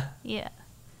 Yeah? Yeah.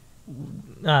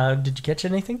 Did you catch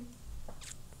anything?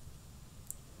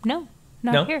 No,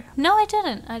 not here. No, I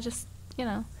didn't. I just,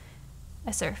 I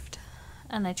surfed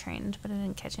and I trained, but I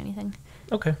didn't catch anything.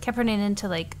 Okay. Kept running into,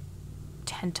 like,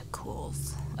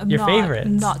 tentacles. Your favorites.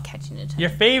 Not catching a tentacle. Your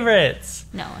favorites.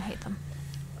 No, I hate them.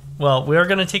 Well, we're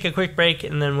going to take a quick break,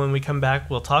 and then when we come back,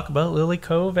 we'll talk about Lily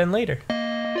Cove and later.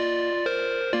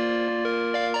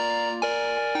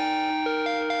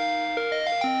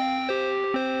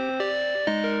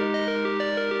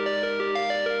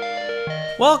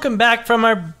 Welcome back from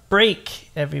our break,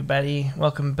 everybody.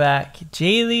 Welcome back,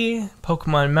 Jaylee,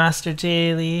 Pokemon Master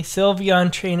Jaylee,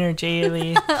 Sylveon Trainer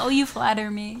Jaylee. Oh, you flatter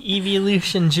me.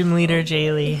 Evolution Gym Leader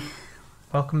Jaylee.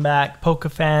 Welcome back,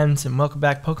 Pokéfans, and welcome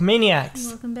back, Pokemaniacs.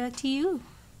 Welcome back to you,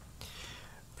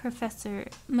 Professor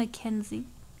MacKenzie.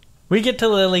 We get to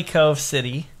Lily Cove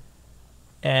City,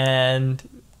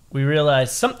 and we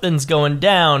realize something's going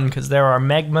down because there are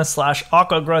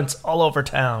magma/aqua grunts all over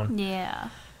town. Yeah.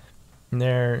 And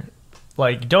they're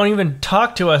like, don't even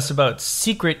talk to us about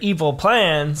secret evil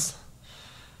plans.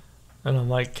 And I'm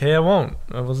like, okay, I won't.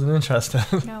 I wasn't interested.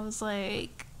 I was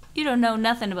like, you don't know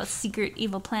nothing about secret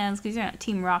evil plans because you're not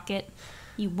Team Rocket,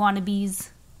 you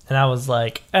wannabes. And I was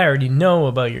like, I already know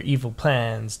about your evil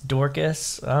plans,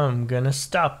 Dorcas. I'm gonna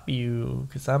stop you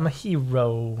because I'm a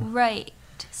hero. Right.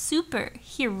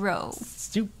 Superhero.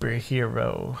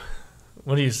 Superhero.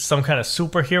 What are you, some kind of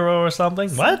superhero or something?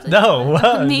 What? Something No. like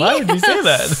Why me? would you say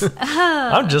that?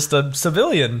 I'm just a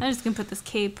civilian. I'm just going to put this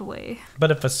cape away. But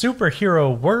if a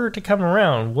superhero were to come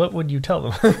around, what would you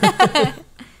tell them?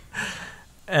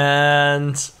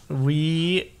 And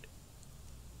we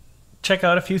check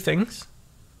out a few things.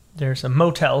 There's a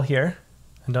motel here.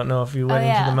 I don't know if you went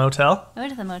into the motel. I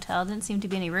went to the motel. Didn't seem to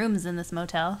be any rooms in this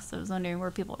motel, so I was wondering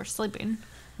where people were sleeping.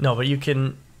 No, but you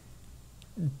can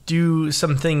do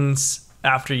some things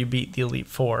after you beat the Elite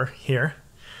Four here.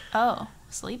 Oh,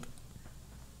 sleep?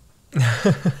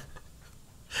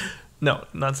 No,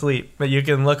 not sleep, but you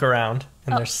can look around,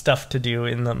 and there's stuff to do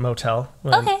in the motel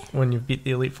when you beat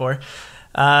the Elite Four.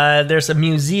 There's a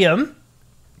museum.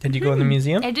 Did you go in the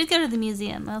museum? I did go to the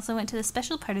museum. I also went to the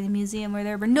special part of the museum where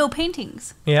there were no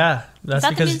paintings. Yeah. Is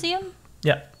that the museum?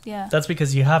 Yeah. Yeah. That's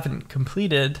because you haven't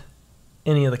completed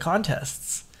any of the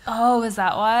contests. Oh, is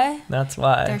that why? That's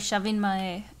why. They're shoving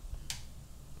my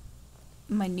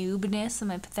noobness and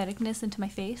my patheticness into my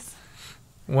face.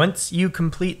 Once you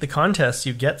complete the contest,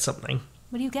 you get something.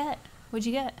 What do you get? What'd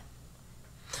you get?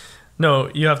 No,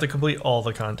 you have to complete all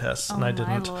the contests, and I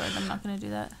didn't. Oh my lord, I'm not going to do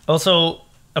that. Also,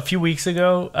 a few weeks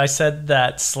ago, I said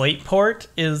that Slateport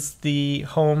is the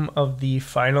home of the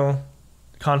final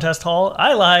contest hall.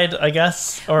 I lied, I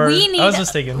guess, or I was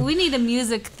mistaken. We need a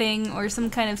music thing or some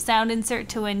kind of sound insert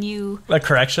to when you... A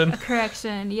correction? A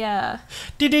correction, yeah.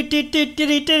 That's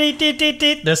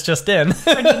just in.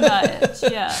 Pretty much,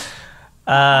 yeah.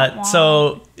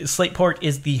 So Slateport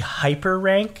is the hyper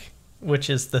rank, which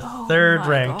is the third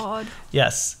rank. God.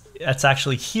 Yes. It's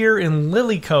actually here in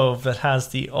Lily Cove that has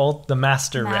the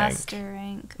master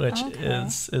rank, which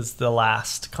is the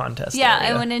last contest. Yeah,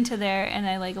 area. I went into there and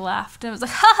I laughed and I was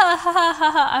like, ha ha ha ha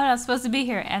ha ha! I'm not supposed to be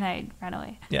here, and I ran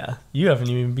away. Yeah, you haven't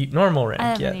even beat normal rank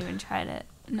yet. I haven't even tried it.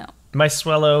 No. My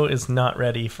Swellow is not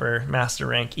ready for master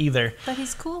rank either. But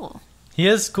he's cool. He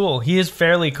is cool. He is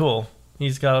fairly cool.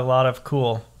 He's got a lot of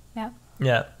cool. Yeah.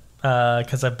 Yeah,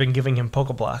 because I've been giving him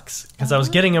Pokeblocks because I was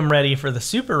getting him ready for the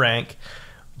super rank.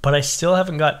 But I still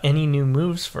haven't got any new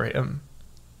moves for him.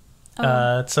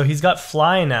 So he's got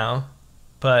Fly now,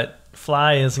 but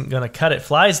Fly isn't going to cut it.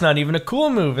 Fly's not even a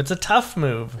cool move. It's a tough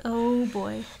move. Oh,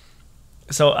 boy.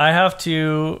 So I have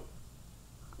to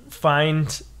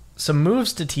find some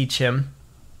moves to teach him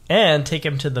and take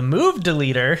him to the move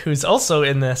deleter, who's also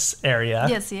in this area.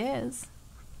 Yes, he is.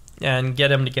 And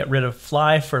get him to get rid of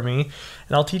Fly for me.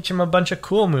 And I'll teach him a bunch of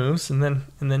cool moves, and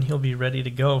then he'll be ready to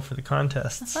go for the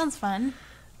contests. That sounds fun.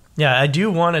 Yeah, I do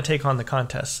want to take on the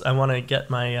contests. I want to get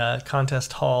my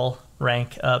contest hall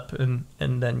rank up and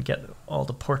then get all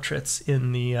the portraits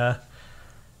in the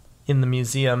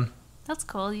museum. That's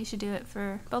cool. You should do it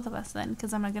for both of us then,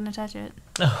 because I'm not going to touch it.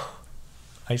 Oh,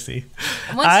 I see.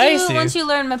 Once you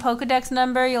learn my Pokedex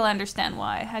number, you'll understand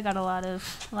why. I got a lot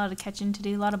of catching to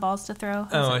do, a lot of balls to throw.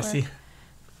 I see.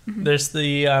 Mm-hmm. There's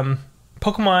the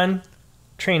Pokemon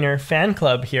Trainer fan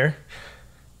club here.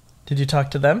 Did you talk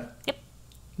to them? Yep.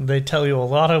 They tell you a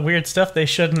lot of weird stuff they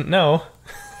shouldn't know.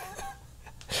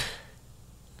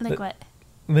 Like what?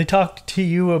 They talked to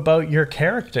you about your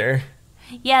character.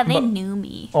 Yeah, they knew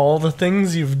me. All the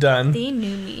things you've done. They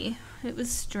knew me. It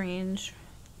was strange.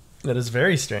 That is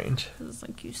very strange. It was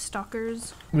like, you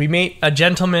stalkers. We meet a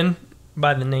gentleman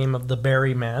by the name of the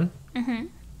Berry Man. Mm-hmm.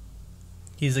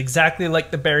 He's exactly like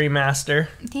the Berry Master.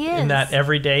 He is. In that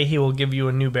every day he will give you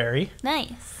a new berry.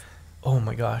 Nice. Oh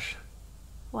my gosh.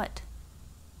 What?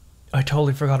 I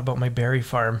totally forgot about my berry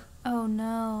farm. Oh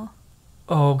no.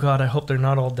 Oh god, I hope they're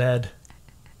not all dead.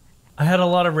 I had a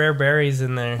lot of rare berries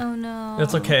in there. Oh no.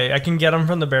 That's okay. I can get them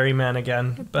from the Berry Man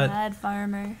again. You're but bad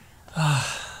farmer.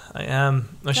 I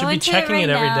am. I should Go be into checking right it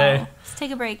every now. day. Let's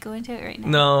take a break. Go into it right now.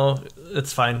 No,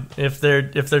 it's fine. If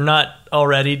they're not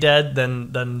already dead,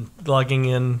 then logging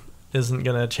in isn't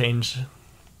gonna change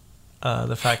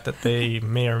the fact that they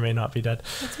may or may not be dead.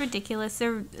 That's ridiculous.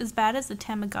 They're as bad as the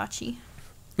Tamagotchi.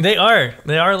 They are.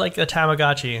 They are like a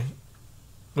Tamagotchi,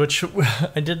 which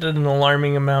I did an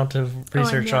alarming amount of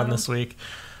research on this week.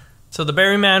 So the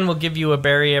Berry Man will give you a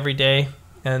berry every day,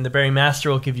 and the Berry Master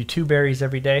will give you 2 berries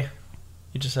every day.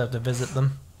 You just have to visit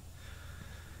them.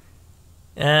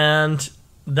 And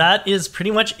that is pretty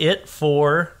much it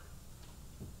for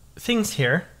things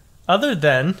here, other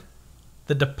than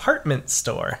the department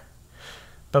store.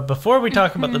 But before we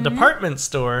talk about the department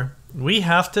store, we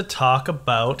have to talk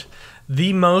about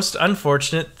the most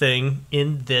unfortunate thing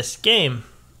in this game.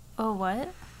 Oh,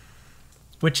 what?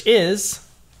 Which is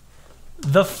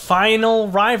the final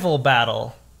rival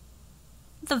battle.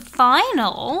 The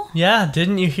final? Yeah,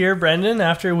 didn't you hear Brendan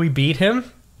after we beat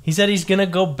him? He said he's going to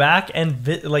go back and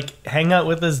hang out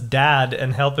with his dad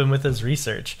and help him with his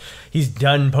research. He's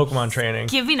done Pokemon training.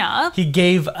 Giving up? He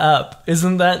gave up.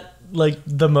 Isn't that like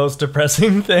the most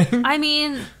depressing thing? I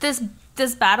mean, this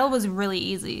battle was really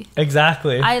easy.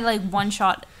 Exactly. I like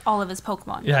one-shot all of his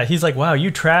Pokemon. Yeah, he's like, wow,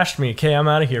 you trashed me. Okay, I'm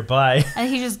out of here. Bye. And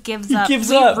he just gives He up.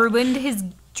 gives up. We ruined his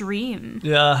dream.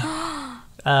 Yeah.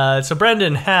 So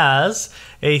Brendan has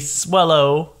a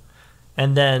Swellow,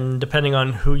 and then depending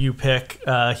on who you pick,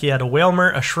 he had a Wailmer,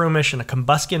 a Shroomish, and a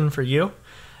Combuskin for you,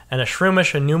 and a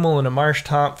Shroomish, a Numel, and a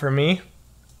Marshtomp for me.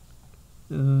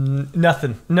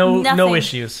 Nothing. No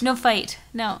issues. No fight.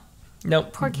 No.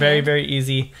 Nope. Poor kid. Very, very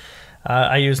easy.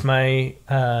 I used my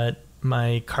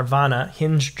my Carvana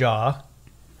Hinge Jaw.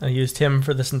 I used him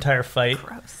for this entire fight.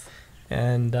 Gross.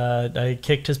 And I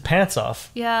kicked his pants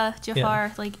off. Yeah,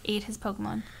 Jafar ate his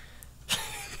Pokemon.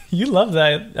 You love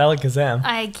that Alakazam.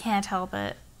 I can't help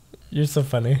it. You're so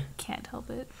funny. Can't help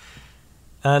it.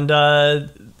 And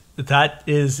that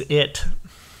is it.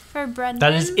 For Brendan?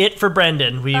 That is it for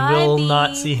Brendan. We will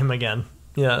not see him again.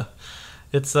 Yeah.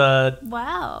 It's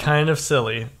wow. kind of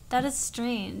silly. That is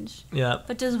strange. Yeah.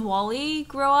 But does Wally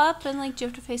grow up and do you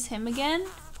have to face him again?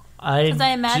 I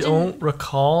imagine... don't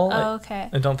recall. Oh, okay.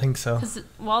 I don't think so. Because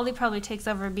Wally probably takes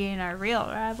over being our real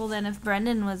rival then if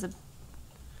Brendan was a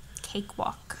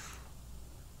cakewalk.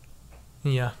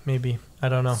 Yeah, maybe. I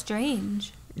don't know.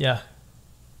 Strange. Yeah.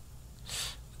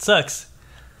 It sucks.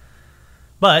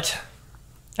 But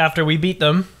after we beat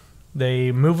them,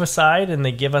 they move aside and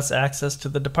they give us access to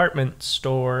the department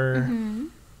store. Mm-hmm.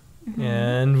 Mm-hmm.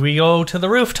 And we go to the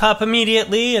rooftop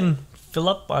immediately and fill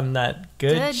up on that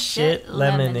good shit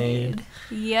lemonade.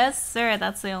 Yes, sir.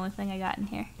 That's the only thing I got in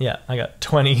here. Yeah, I got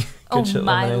 20 good shit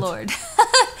lemonades. Oh, my lord.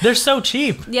 They're so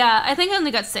cheap. Yeah, I think I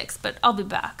only got 6, but I'll be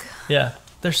back. Yeah,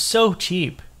 they're so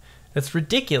cheap. It's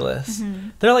ridiculous. Mm-hmm.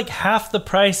 They're like half the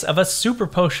price of a super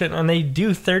potion, and they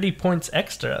do 30 points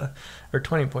extra. Or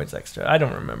 20 points extra. I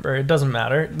don't remember. It doesn't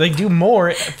matter. They do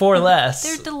more for less.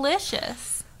 They're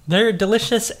delicious. They're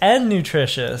delicious and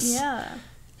nutritious. Yeah.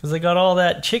 Because they got all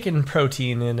that chicken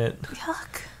protein in it.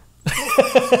 Yuck.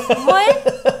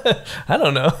 What? I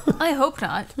don't know. I hope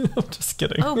not. I'm just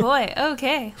kidding. Oh boy.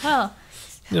 Okay. Well.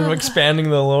 I'm expanding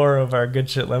the lore of our Good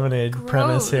Shit Lemonade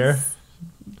premise here.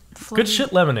 Good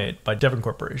Shit Lemonade by Devon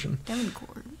Corporation.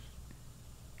 Devoncourt.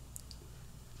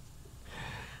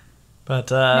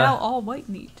 But now all white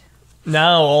meat.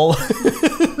 Now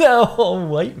all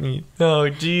white meat. Oh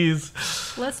jeez.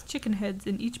 Less chicken heads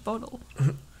in each bottle.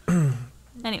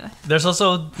 Anyway. There's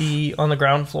also on the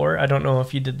ground floor. I don't know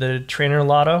if you did the trainer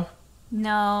lotto.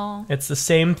 No. It's the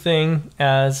same thing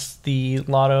as the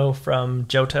lotto from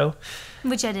Johto.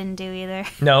 Which I didn't do either.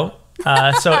 No.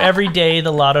 So every day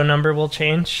the lotto number will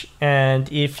change,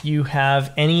 and if you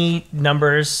have any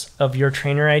numbers of your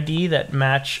trainer ID that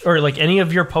match, or like any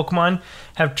of your Pokemon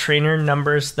have trainer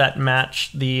numbers that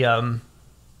match the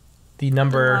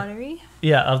number, the lottery?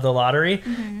 Yeah, of the lottery,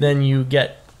 then you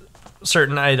get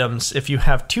certain items. If you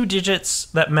have 2 digits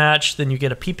that match, then you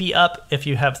get a PP up. If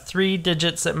you have 3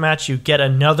 digits that match, you get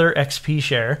another XP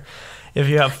share. If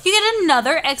you get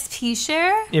another XP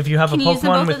share? If you have Can a you use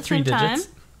them Pokemon both with at the 3 same digits.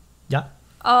 time? Yeah.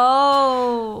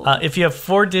 Oh. If you have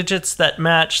 4 digits that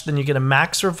match, then you get a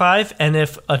max revive. And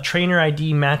if a trainer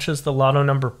ID matches the lotto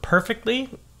number perfectly,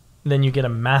 then you get a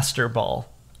master ball.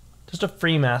 Just a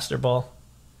free master ball.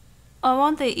 I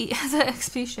want the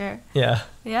XP share. Yeah.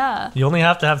 Yeah. You only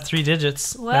have to have 3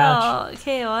 digits match. Well,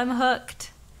 okay, well, I'm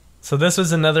hooked. So this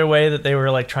was another way that they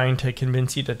were like trying to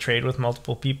convince you to trade with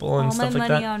multiple people and stuff like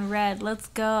that. All my money on red. Let's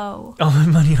go. All my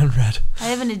money on red. I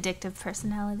have an addictive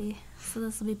personality, so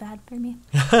this will be bad for me.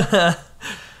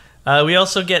 We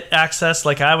also get access,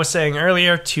 like I was saying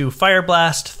earlier, to Fire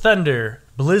Blast, Thunder,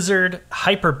 Blizzard,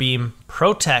 Hyper Beam,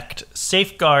 Protect,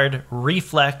 Safeguard,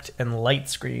 Reflect, and Light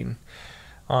Screen.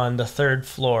 On the 3rd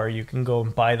floor, you can go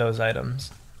and buy those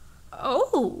items.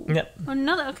 Oh. Yep.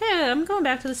 Okay, I'm going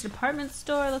back to this department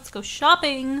store. Let's go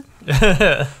shopping.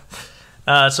 So,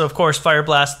 of course, Fire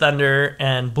Blast, Thunder,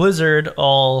 and Blizzard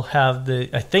all have,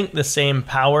 I think, the same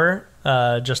power.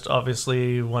 Just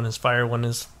obviously, one is fire, one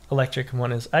is electric, and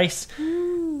one is ice.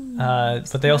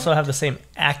 But they also have the same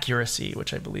accuracy,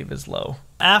 which I believe is low.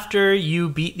 After you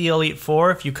beat the Elite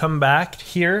Four, if you come back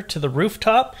here to the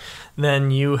rooftop, then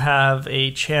you have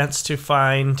a chance to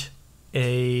find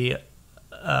a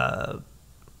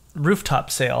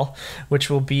rooftop sale, which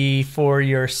will be for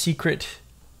your secret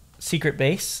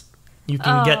base. You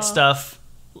can get stuff.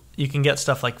 You can get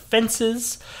stuff like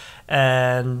fences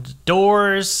and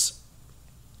doors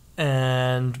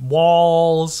and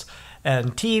walls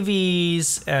and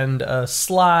TVs and a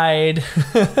slide.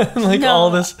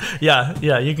 All this.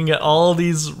 Yeah, you can get all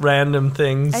these random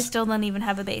things. I still don't even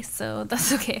have a base, so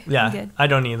that's okay. Yeah, I'm good. I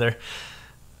don't either.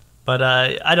 But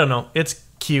I don't know. It's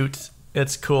cute.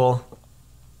 It's cool.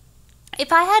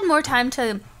 If I had more time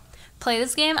to play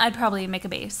this game, I'd probably make a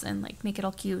base and like make it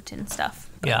all cute and stuff.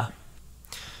 Yeah.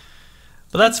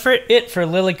 But that's it for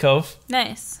Lily Cove.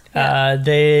 Nice. Yeah.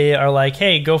 They are like,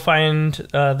 hey, go find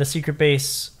the secret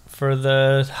base for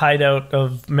the hideout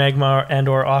of Magma and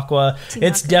or Aqua.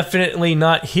 It's definitely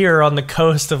not here on the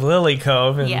coast of Lily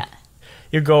Cove. And yeah.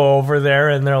 You go over there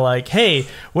and they're like, hey,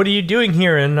 what are you doing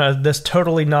here in this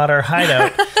totally not our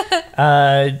hideout?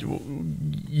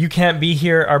 You can't be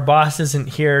here. Our boss isn't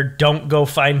here. Don't go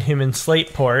find him in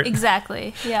Slateport.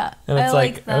 Exactly. Yeah. And it's I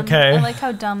like them. okay. I like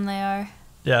how dumb they are.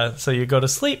 Yeah, so you go to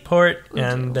Slateport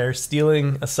and they're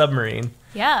stealing a submarine.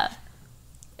 Yeah.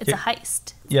 It's a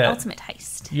heist. It's an ultimate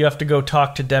heist. You have to go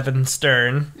talk to Devin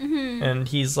Stern, and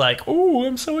he's like, oh,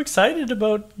 I'm so excited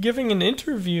about giving an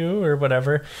interview or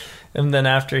whatever. And then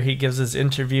after he gives his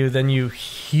interview, then you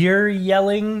hear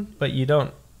yelling, but you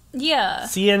don't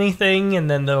see anything. And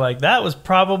then they're like, that was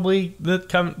probably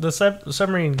the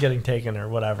submarine getting taken or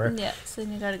whatever. Yeah, so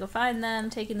then you gotta go find them,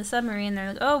 taking the submarine.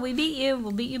 They're like, oh, we beat you.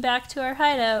 We'll beat you back to our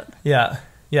hideout. Yeah.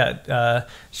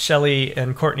 Shelly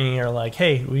and Courtney are like,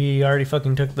 hey, we already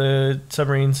fucking took the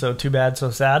submarine, so too bad, so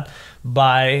sad.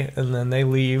 Bye. And then they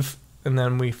leave. And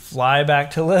then we fly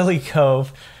back to Lily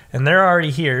Cove. And they're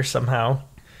already here somehow.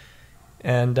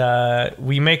 And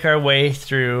we make our way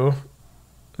through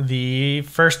the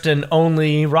first and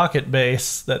only rocket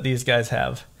base that these guys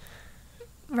have.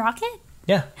 Rocket?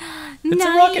 Yeah. It's a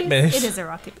rocket base. It is a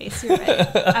rocket base, you're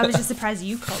right. I was just surprised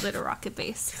you called it a rocket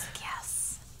base. Like,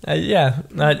 yes.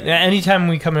 Anytime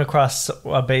we come across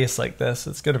a base like this,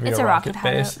 it's going to be a rocket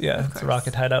base. Hideout, yeah, it's a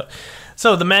rocket hideout.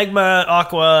 So the Magma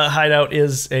Aqua hideout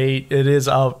is a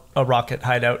rocket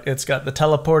hideout. It's got the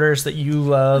teleporters that you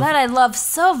love. That I love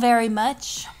so very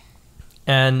much.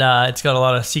 And it's got a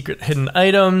lot of secret hidden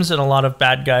items and a lot of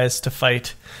bad guys to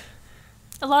fight.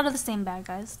 A lot of the same bad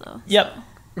guys, though. Yep. So.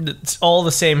 It's all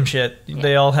the same shit. Yeah.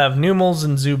 They all have Numels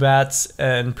and Zubats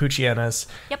and Puchianas.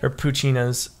 Or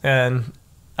Puchinas. And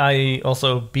I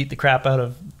also beat the crap out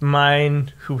of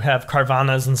mine who have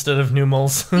Carvanas instead of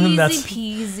Numels.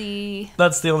 Easy peasy.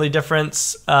 That's the only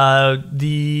difference.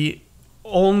 The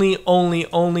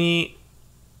only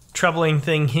troubling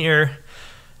thing here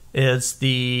is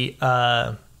the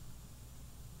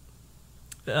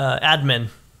admin.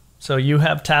 So you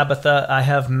have Tabitha, I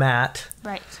have Matt.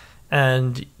 Right.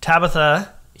 And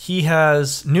Tabitha, he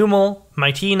has Numel,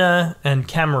 Mytina, and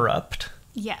Camerupt.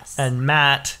 Yes. And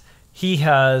Matt, he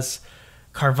has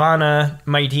Carvana,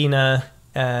 Mytina,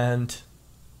 and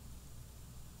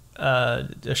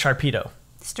Sharpedo.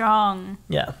 Strong.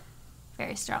 Yeah.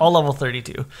 Very strong. All level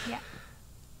 32. Yeah.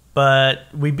 But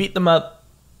we beat them up,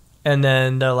 and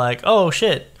then they're like, oh,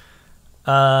 shit.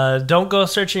 Don't go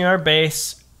searching our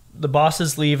base. The boss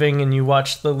is leaving, and you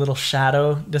watch the little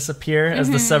shadow disappear as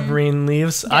the submarine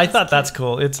leaves. I thought that's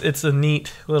cool. It's a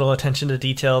neat little attention to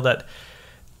detail that,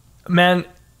 man,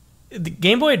 the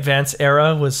Game Boy Advance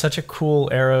era was such a cool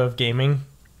era of gaming.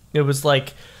 It was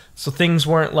like So things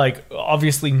weren't like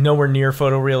obviously nowhere near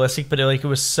photorealistic, but it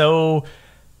was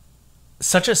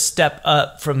such a step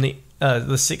up from the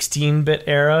 16-bit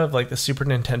era of like the Super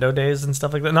Nintendo days and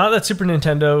stuff like that. Not that Super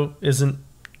Nintendo isn't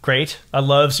great. I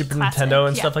love Super Nintendo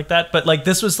and stuff like that, but like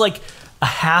this was like a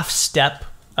half step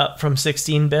up from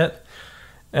 16-bit.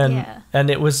 And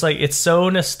it was like, it's so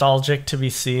nostalgic to be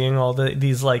seeing all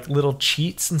these like little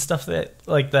cheats and stuff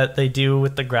that they do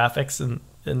with the graphics and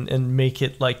make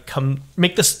it like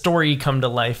make the story come to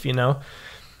life, you know?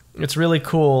 It's really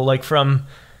cool. Like from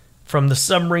the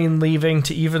submarine leaving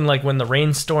to even like when the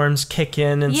rainstorms kick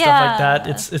in and stuff like that.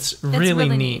 It's really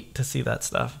neat to see that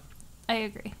stuff. I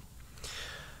agree.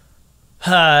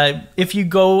 If you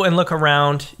go and look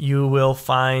around, you will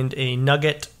find a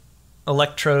nugget,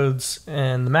 electrodes,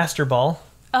 and the master ball.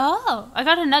 Oh, I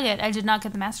got a nugget. I did not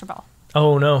get the master ball.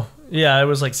 Oh no. Yeah, I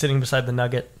was like sitting beside the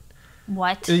nugget.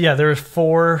 What? Yeah, there were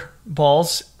 4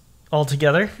 balls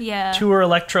altogether. Yeah. 2 are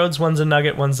electrodes, one's a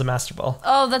nugget, one's the master ball.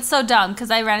 Oh, that's so dumb,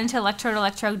 because I ran into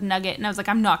electrode, nugget, and I was like,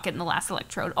 I'm not getting the last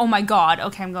electrode. Oh my god.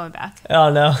 Okay, I'm going back. Oh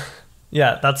no.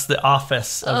 Yeah, that's the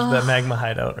office of the magma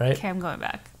hideout, right? Okay, I'm going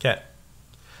back. Okay.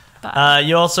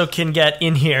 You also can get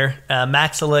in here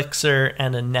max elixir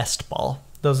and a nest ball.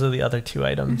 Those are the other 2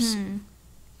 items. Mm-hmm.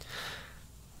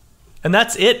 And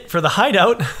that's it for the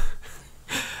hideout.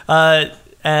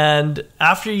 And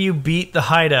after you beat the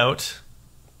hideout,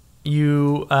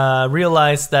 you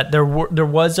realize that there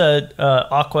was a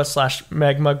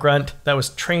aqua/magma grunt that was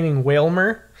training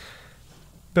Whalmer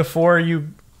before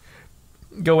you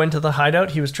go into the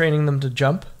hideout. He was training them to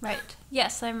jump. Right.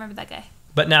 Yes, I remember that guy.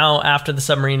 But now, after the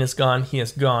submarine is gone, he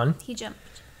is gone. He jumped.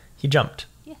 He jumped.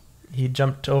 Yeah. He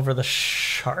jumped over the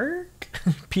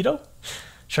Sharpedo?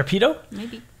 Sharpedo?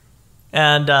 Maybe.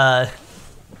 And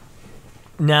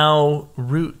now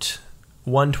Route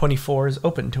 124 is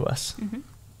open to us. Mm-hmm.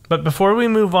 But before we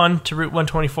move on to Route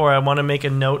 124, I want to make a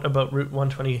note about Route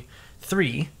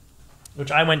 123,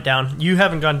 which I went down. You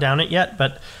haven't gone down it yet,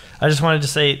 but I just wanted to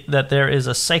say that there is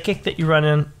a psychic that you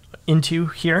run into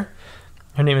here.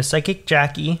 Her name is Psychic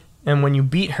Jackie, and when you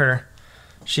beat her,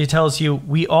 she tells you,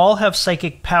 we all have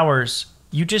psychic powers.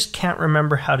 You just can't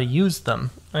remember how to use them.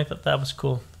 I thought that was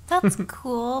cool. That's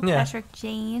cool. Yeah. Patrick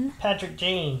Jane. Patrick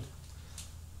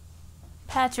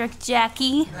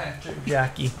Jackie. Patrick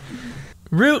Jackie.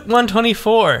 Route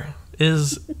 124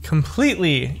 is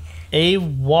completely a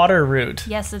water route.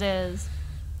 Yes, it is.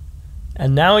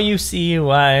 And now you see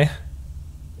why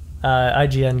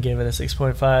IGN gave it a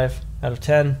 6.5 out of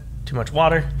 10. Too much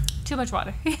water. Too much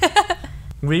water.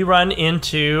 We run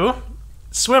into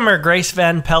swimmer Grace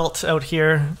Van Pelt out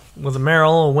here with a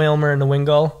Meryl, a Whalmer, and a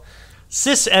Wingull.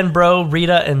 Sis and Bro,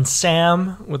 Rita and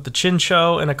Sam with the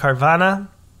Chincho and a Carvana.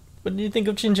 What do you think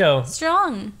of Chincho?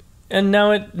 Strong. And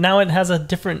now it has a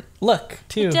different look,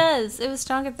 too. It does. It was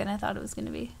stronger than I thought it was going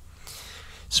to be.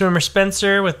 Swimmer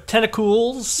Spencer with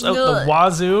tentacles out the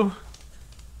wazoo.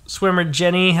 Swimmer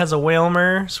Jenny has a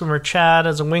Whalmer. Swimmer Chad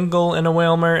has a Wingull and a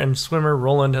Whalmer. And Swimmer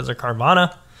Roland has a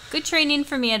Carvana. Good training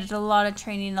for me. I did a lot of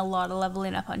training, a lot of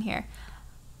leveling up on here.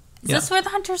 Is this where the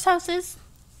hunter's house is?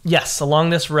 Yes,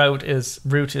 along this route is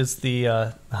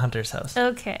the hunter's house.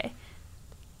 Okay.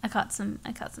 I caught some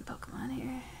Pokemon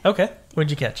here. Okay.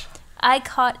 What'd you catch? I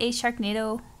caught a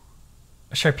Sharknado.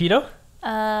 A Sharpedo?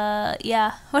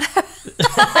 Yeah.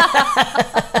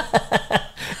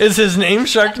 Is his name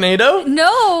Sharknado?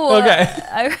 No.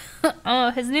 Okay.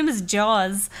 His name is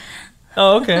Jaws.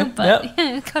 Oh, okay. But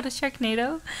yeah, I caught a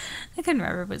Sharknado. I couldn't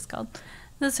remember what it's called.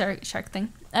 The shark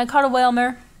thing. I caught a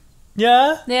Whalmer.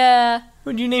 Yeah? Yeah.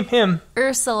 What'd you name him?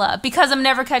 Ursula. Because I'm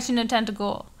never catching a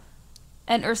tentacle.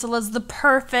 And Ursula's the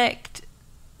perfect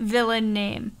villain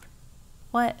name.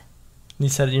 What? You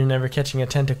said you're never catching a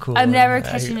tentacle. I'm never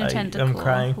catching a tentacle. I'm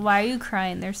crying. Why are you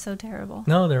crying? They're so terrible.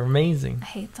 No, they're amazing. I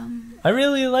hate them. I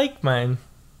really like mine.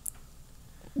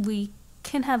 We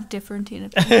can have different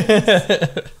opinions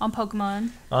on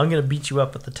Pokemon. I'm going to beat you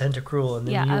up with the Tentacruel, and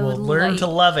then you will learn to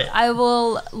love it. I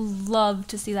will love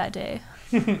to see that day.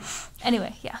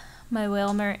 Anyway, yeah. My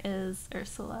Whalmer is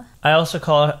Ursula. I also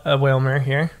call a Whalmer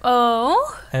here.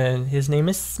 Oh? And his name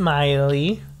is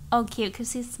Smiley. Oh, cute,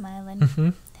 because he's smiling. Mm-hmm.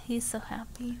 He's so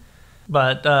happy.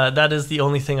 But that is the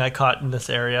only thing I caught in this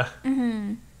area.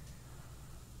 Mm-hmm.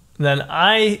 Then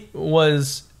I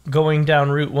was going down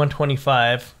Route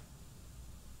 125,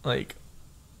 like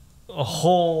a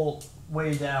whole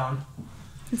way down.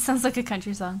 It sounds like a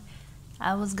country song.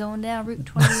 I was going down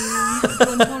Route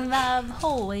 125 the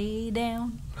whole way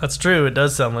down. That's true. It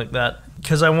does sound like that.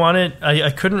 Because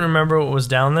I couldn't remember what was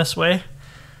down this way.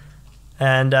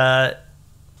 And I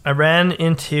ran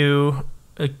into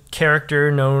a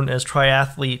character known as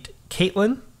Triathlete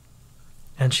Caitlin.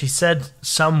 and she said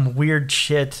some weird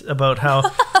shit about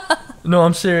how. No,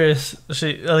 I'm serious.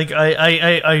 She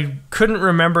I couldn't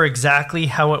remember exactly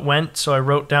how it went, so I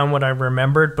wrote down what I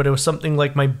remembered. But it was something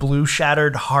like my blue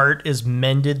shattered heart is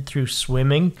mended through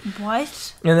swimming.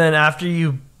 What? And then after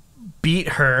you beat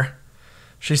her,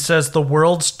 she says the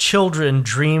world's children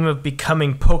dream of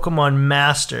becoming Pokemon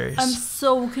masters. I'm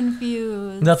so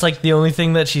confused. And that's like the only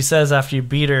thing that she says after you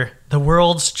beat her. The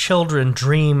world's children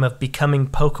dream of becoming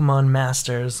Pokemon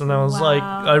masters. And I was like,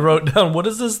 I wrote down, what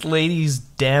is this lady's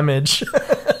damage?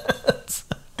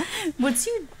 What's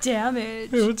your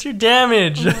damage? What's your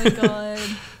damage? Oh my god.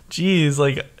 Jeez,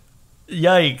 like,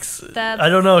 yikes. That's I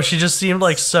don't know. She just seemed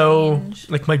like strange.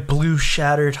 so, like my blue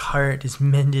shattered heart is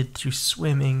mended through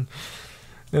swimming.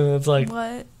 And it's like,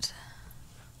 what?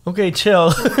 Okay,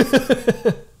 chill.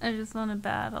 I just want to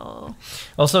battle.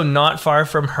 Also, not far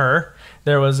from her,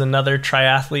 there was another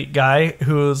triathlete guy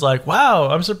who was like, wow,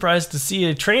 I'm surprised to see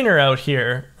a trainer out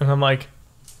here. And I'm like,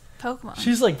 Pokemon.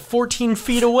 she's like 14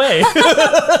 feet away.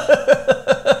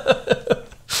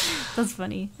 That's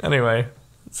funny. Anyway,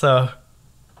 so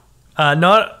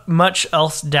not much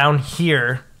else down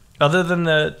here other than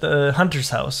the hunter's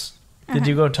house. Did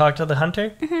you go talk to the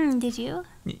hunter? Mm-hmm. Did you?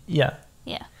 Yeah.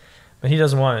 Yeah. But he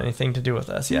doesn't want anything to do with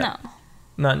us yet. No.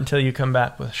 Not until you come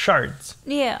back with shards.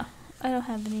 Yeah. I don't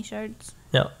have any shards.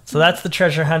 Yeah. So that's the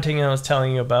treasure hunting I was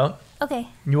telling you about. Okay.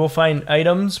 You will find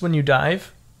items when you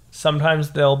dive.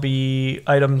 Sometimes there'll be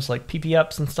items like PP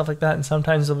ups and stuff like that, and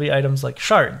sometimes there'll be items like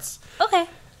shards. Okay.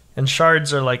 And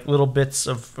shards are like little bits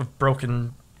of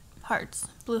broken Hearts.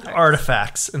 Blue hearts.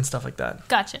 artifacts and stuff like that.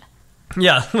 Gotcha.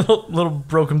 Yeah, little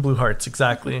broken blue hearts,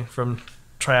 exactly, from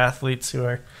triathletes who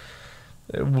are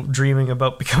dreaming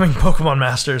about becoming Pokemon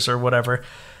masters or whatever.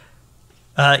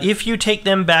 If you take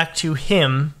them back to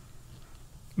him,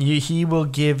 he will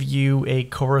give you a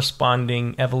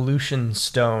corresponding evolution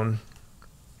stone.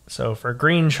 So for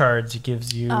green shards, he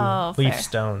gives you leaf fair.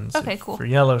 stones. Okay, cool. For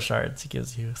yellow shards, he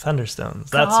gives you thunderstones.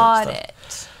 That Got sort of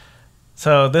stuff. it.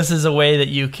 So this is a way that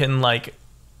you can like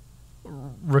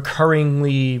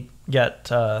recurringly get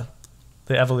the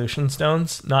evolution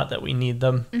stones. Not that we need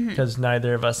them, because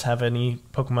neither of us have any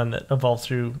Pokemon that evolve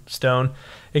through stone,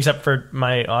 except for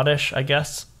my Oddish, I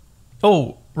guess.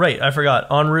 Oh, right, I forgot.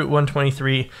 En route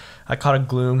 123, I caught a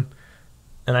Gloom,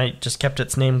 and I just kept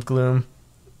its name Gloom.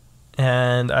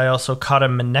 And I also caught a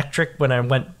Manectric when I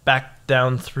went back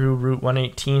down through Route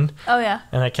 118. Oh, yeah.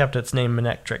 And I kept its name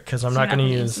Manectric, because I'm So not you're going to not gonna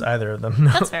use use them. either of them.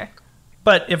 No. That's fair.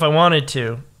 But if I wanted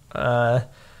to,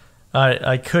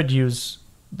 I could use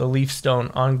the leaf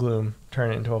stone on Gloom,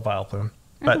 turn it into a Vileplume.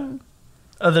 But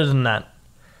other than that,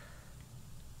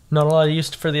 not a lot of use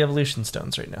for the evolution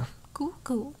stones right now. Cool,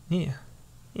 cool. Yeah.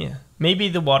 Yeah. Maybe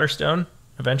the water stone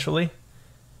eventually,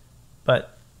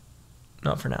 but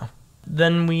not for now.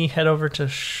 Then we head over to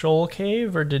Shoal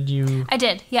Cave, or did you... I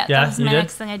did, yeah. Yeah, That was you my did?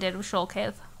 next thing I did was Shoal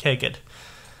Cave. Okay, good.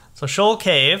 So Shoal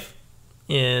Cave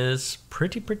is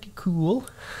pretty cool.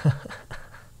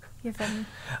 You're funny.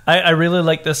 I really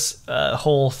like this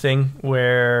whole thing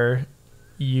where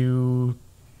you,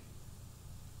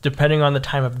 depending on the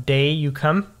time of day you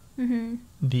come,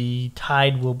 the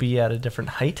tide will be at a different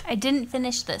height. I didn't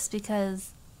finish this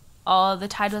because the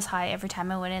tide was high every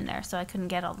time I went in there, so I couldn't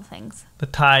get all the things. The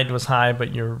tide was high,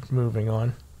 but you're moving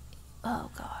on. Oh,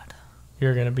 God.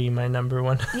 You're going to be my number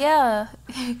one. Yeah.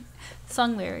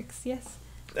 Song lyrics, yes.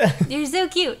 You're so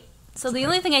cute. So the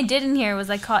only thing I did in here was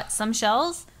I caught some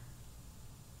shells.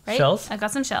 Right? Shells? I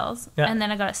got some shells. Yeah. And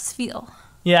then I got a Sfeel.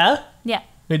 Yeah? Yeah.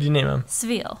 What did you name him?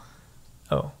 Sfeel.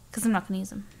 Oh. Because I'm not going to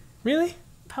use him. Really?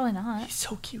 Probably not. He's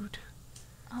so cute.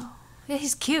 Oh. Yeah,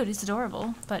 he's cute. He's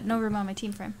adorable. But no room on my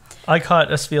team for him. I caught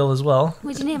a Sfeel as well.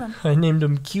 What'd you name him? I named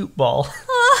him Cute Ball.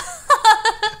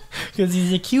 Because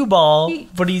he's a cue ball,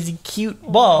 but he's a cute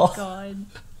ball. Oh, my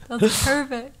God. That's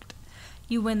perfect.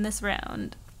 You win this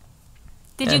round.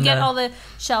 Did you And, get all the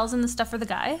shells and the stuff for the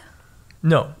guy?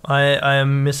 No, I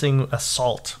am missing a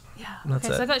salt. Yeah. That's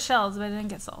Okay, so it. I got shells, but I didn't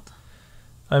get salt.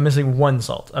 I'm missing 1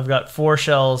 salt. I've got 4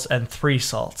 shells and 3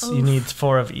 salts. You Oof. need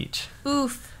 4 of each.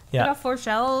 Oof. Yeah. I got 4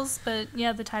 shells, but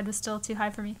yeah, the tide was still too high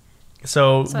for me.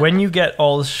 So So- when you get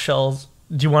all the shells,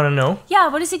 do you want to know? Yeah,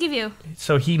 what does he give you?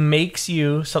 So he makes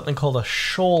you something called a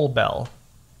shoal bell.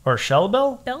 Or shell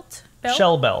bell? Belt?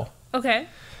 Shell bell. Okay.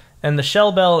 And the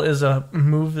shell bell is a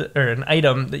move or an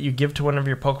item that you give to one of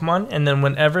your Pokemon, and then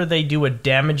whenever they do a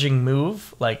damaging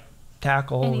move, like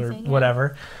tackle Anything, or yeah.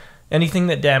 whatever, anything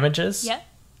that damages, Yeah.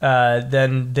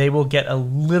 then they will get a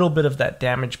little bit of that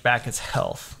damage back as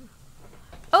health.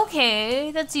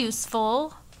 Okay, that's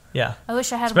useful. Yeah. I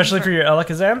wish I had Especially one for your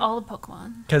Alakazam, all the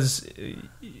Pokemon. because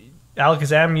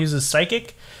Alakazam uses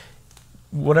Psychic.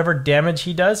 whatever damage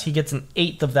he does, he gets an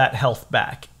 1/8 of that health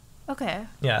back. Okay.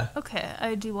 Yeah. Okay,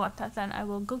 I do want that then. I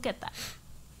will go get that.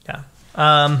 Yeah.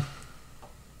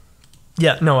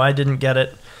 Yeah, no, I didn't get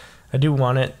it. I do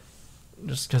want it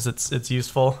just because it's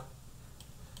useful.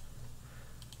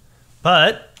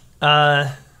 But,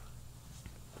 yeah,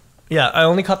 I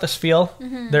only caught this feel.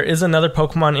 Mm-hmm. There is another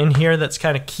Pokemon in here that's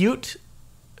kind of cute,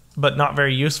 but not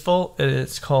very useful.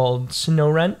 It's called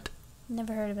Snorunt.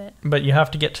 Never heard of it. But you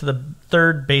have to get to the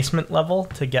 3rd basement level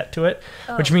to get to it,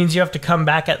 which Oh. means you have to come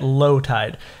back at low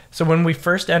tide. So when we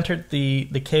first entered the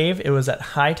cave, it was at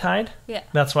high tide. Yeah.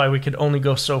 That's why we could only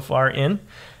go so far in.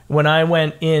 When I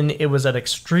went in, it was at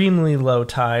extremely low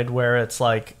tide where it's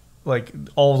like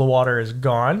all the water is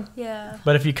gone. Yeah.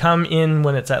 But if you come in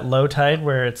when it's at low tide,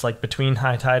 where it's like between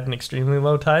high tide and extremely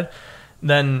low tide,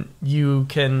 then you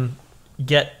can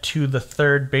get to the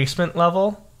 3rd basement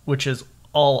level, which is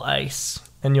all ice,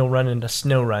 and you'll run into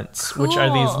Snowrunts, which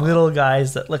are these Cool. little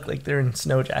guys that look like they're in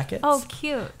snow jackets. Oh,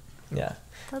 cute. Yeah.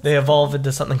 That's They evolve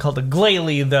into something called a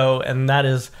Glalie, though, and that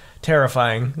is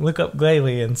terrifying. Look up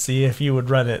Glalie and see if you would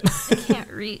run it. I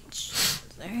can't reach.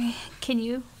 Sorry. Can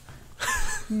you?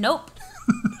 Nope.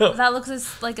 No. That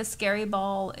looks like a scary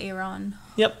ball, Aeron.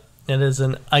 Yep. It is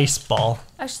an ice ball.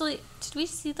 Actually, did we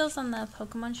see those on the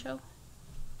Pokemon show?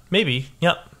 Maybe.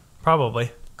 Yep.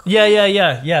 Probably. Yeah.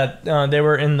 They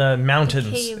were in the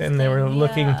mountains, Cave and they were thing,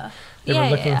 looking. yeah. They were Yeah,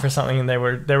 looking yeah. for something, and they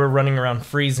were running around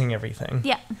freezing everything.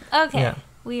 Yeah. Okay. Yeah.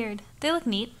 Weird. They look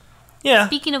neat. Yeah.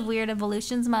 Speaking of weird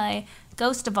evolutions, my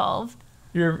ghost evolved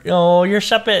Your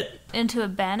Shuppet. into a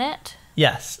Bannet.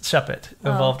 Yes, Shuppet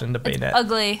evolved into It's Bayonet.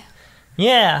 ugly.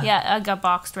 Yeah. Yeah, I got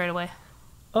boxed right away.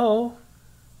 Oh,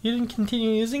 you didn't continue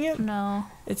using it? No.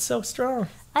 It's so strong.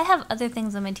 I have other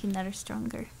things on my team that are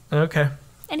stronger. Okay.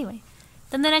 Anyway,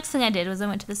 then the next thing I did was I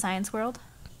went to the science world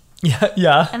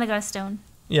Yeah. and I got a stone,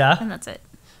 Yeah. and that's it.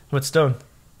 What stone?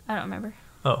 I don't remember.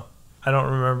 Oh, I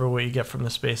don't remember what you get from the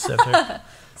space center.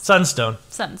 Sunstone.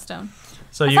 Sunstone.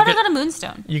 So I thought I got a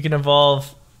moonstone. you can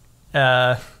evolve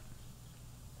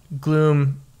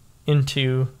Gloom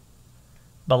into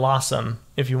Blossom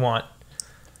if you want,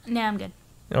 Nah, I'm good.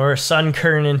 or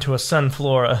Sunkern into a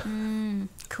Sunflora.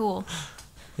 Cool.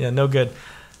 Yeah, no good.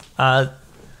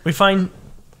 We find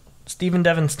Stephen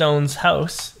Devon Stone's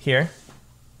house here.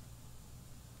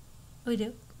 We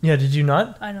do? Yeah, did you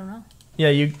not? I don't know. Yeah,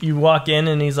 you walk in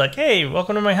and he's like, "Hey,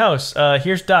 welcome to my house.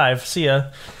 Here's Dive. See ya."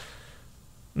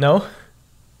 No?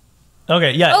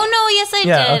 Okay, yeah. Oh no, yes I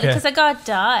Yeah, did, okay. because I got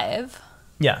Dive.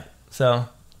 Yeah. So,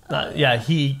 yeah,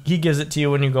 he gives it to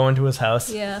you when you go into his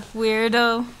house. Yeah,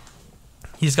 weirdo.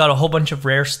 He's got a whole bunch of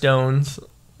rare stones,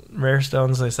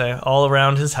 they say, all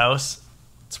around his house.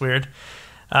 It's weird.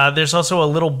 There's also a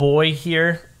little boy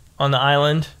here on the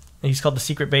island. He's called the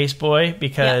Secret Base Boy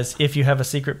because if you have a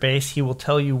secret base, he will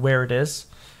tell you where it is.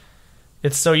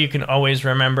 It's so you can always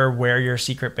remember where your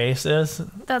secret base is.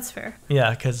 That's fair.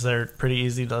 Yeah, because they're pretty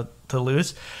easy to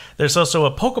lose. There's also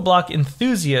a Pokeblock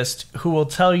enthusiast who will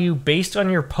tell you, based on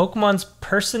your Pokemon's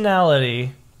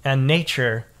personality and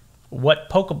nature, what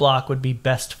Pokeblock would be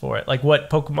best for it. Like, what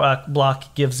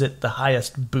Pokeblock gives it the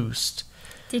highest boost.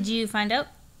 Did you find out?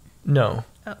 No,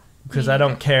 Oh. because me I don't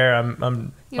neither. care.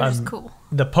 You're just cool.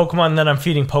 The Pokemon that I'm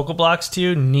feeding Pokeblocks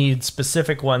to need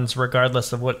specific ones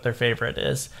regardless of what their favorite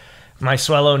is. My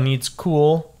Swellow needs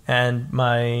cool, and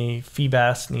my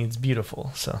Feebas needs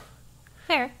beautiful. So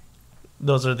Fair.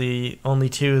 those are the only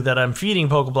two that I'm feeding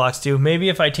Pokeblocks to. Maybe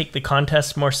if I take the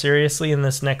contest more seriously in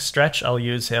this next stretch, I'll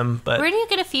use him. But Where do you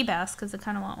get a Feebas? Because I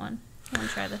kind of want one. I want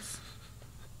to try this.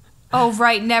 Oh,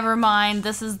 right. Never mind.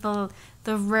 This is the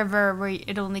river where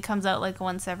it only comes out like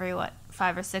once every,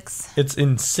 5 or 6? it's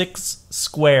in 6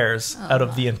 squares out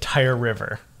of the entire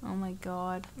river. Oh my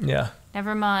god. Yeah.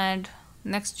 Never mind.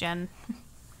 Next gen.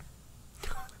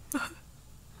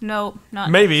 Nope, not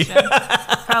Maybe. next gen.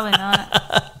 Probably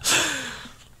not.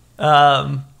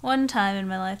 One time in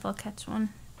my life I'll catch one.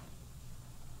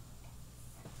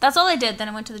 That's all I did. Then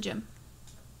I went to the gym.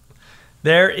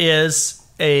 There is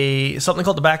something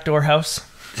called the Backdoor House.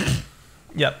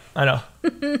 Yep, I know.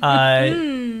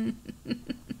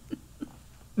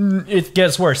 It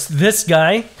gets worse. This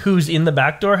guy who's in the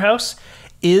Backdoor House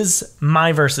is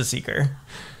my Versus Seeker.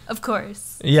 Of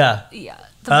course. Yeah. Yeah.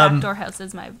 The backdoor house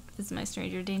is my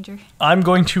stranger danger. I'm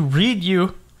going to read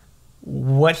you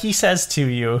what he says to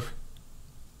you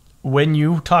when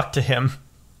you talk to him.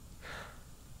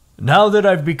 Now that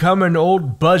I've become an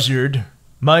old buzzard,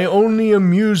 my only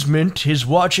amusement is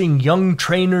watching young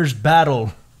trainers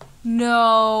battle.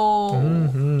 No.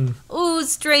 Mm-hmm. Ooh,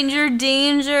 stranger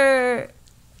danger.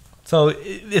 So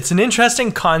it's an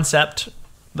interesting concept,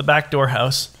 the Backdoor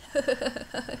House.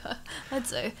 I'd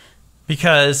say.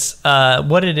 Because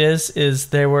what it is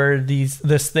there were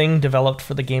this thing developed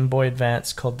for the Game Boy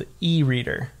Advance called the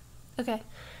e-reader. Okay.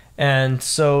 And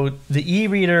so the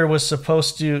e-reader was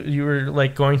supposed to, you were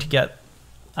like going to get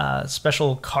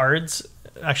special cards.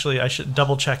 Actually, I should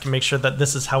double check and make sure that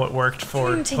this is how it worked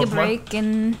for Take Pokemon. a break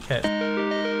and... Okay.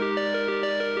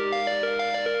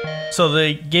 So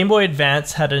the Game Boy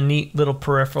Advance had a neat little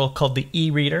peripheral called the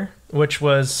e-reader, which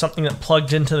was something that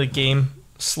plugged into the game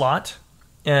slot.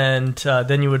 And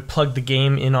then you would plug the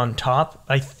game in on top,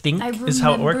 I think is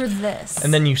how it worked. This.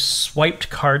 And then you swiped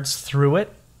cards through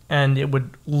it, and it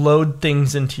would load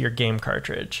things into your game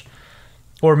cartridge.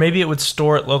 Or maybe it would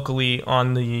store it locally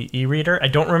on the e-reader. I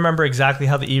don't remember exactly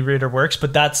how the e-reader works,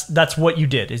 but that's what you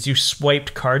did, is you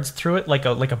swiped cards through it like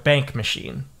a bank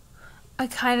machine. I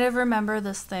kind of remember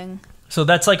this thing. So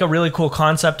that's like a really cool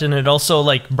concept, and it also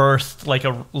like birthed like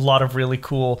a lot of really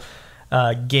cool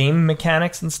game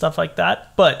mechanics and stuff like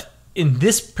that. But in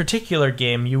this particular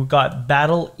game, you got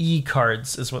Battle E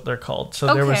cards, is what they're called.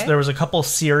 So there was a couple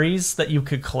series that you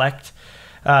could collect.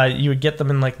 You would get them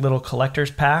in like little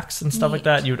collector's packs and stuff like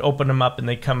that. You would open them up and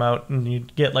they come out, and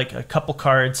you'd get like a couple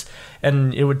cards,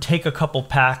 and it would take a couple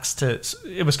packs to.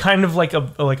 It was kind of like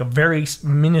a very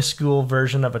minuscule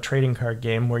version of a trading card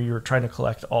game where you were trying to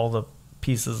collect all the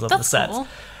pieces of the sets. Cool.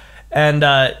 And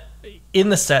in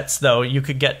the sets, though, you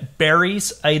could get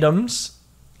berries, items,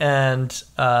 and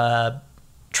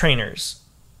trainers.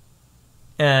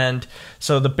 And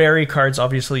so the berry cards,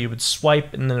 obviously, you would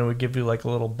swipe, and then it would give you like a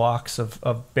little box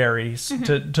of berries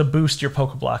to boost your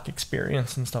Pokéblock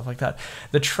experience and stuff like that.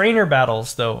 The trainer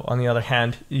battles, though, on the other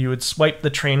hand, you would swipe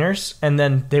the trainers, and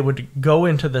then they would go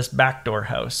into this backdoor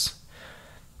house.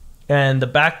 And the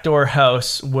backdoor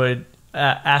house would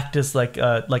act as like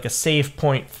a save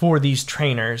point for these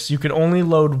trainers. You could only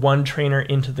load one trainer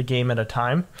into the game at a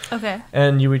time. Okay.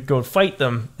 And you would go fight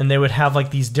them, and they would have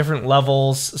like these different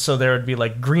levels. So there would be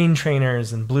like green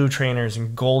trainers and blue trainers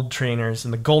and gold trainers,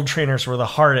 and the gold trainers were the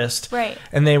hardest. Right.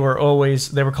 And they were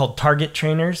called target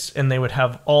trainers, and they would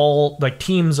have all like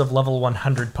teams of level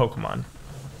 100 Pokemon.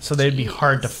 So they'd be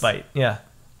hard to fight. Yeah.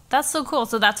 That's so cool.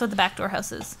 So that's what the backdoor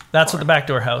house is. That's what the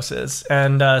backdoor house is.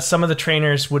 And some of the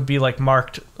trainers would be like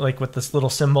marked like with this little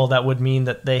symbol that would mean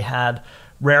that they had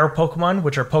rare Pokemon,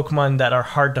 which are Pokemon that are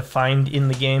hard to find in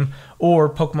the game, or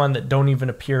Pokemon that don't even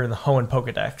appear in the Hoenn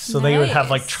Pokedex. So they would have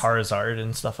like Charizard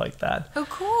and stuff like that. Oh,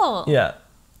 cool. Yeah.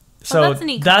 So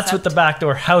that's what the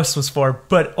backdoor house was for.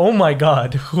 But oh my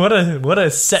god, what a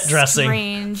set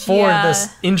dressing for this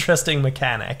interesting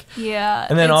mechanic. Yeah.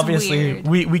 And then obviously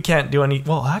we can't do any.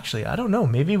 Well, actually, I don't know.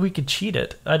 Maybe we could cheat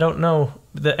it. I don't know.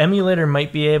 The emulator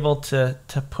might be able to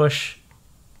push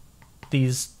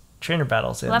these trainer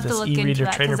battles in. We'll have to look into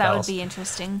that, because that would be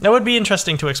interesting. That would be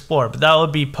interesting to explore, but that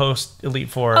would be post Elite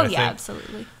Four. I think.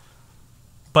 Absolutely.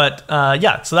 But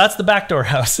so that's the backdoor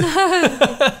house.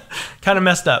 Kind of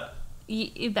messed up.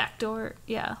 Backdoor,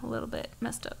 a little bit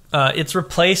messed up. It's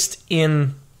replaced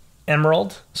in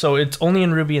Emerald, so it's only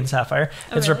in Ruby and Sapphire.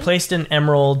 It's replaced in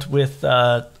Emerald with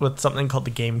something called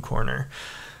the Game Corner.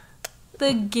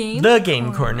 The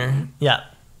Game Corner, yeah.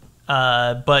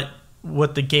 But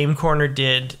what the Game Corner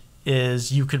did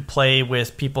is you could play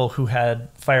with people who had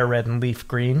Fire Red and Leaf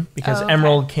Green, because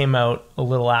Emerald came out a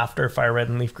little after Fire Red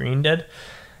and Leaf Green did.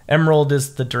 Emerald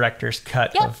is the director's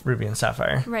cut of Ruby and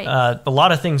Sapphire. Right. A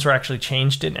lot of things were actually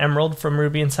changed in Emerald from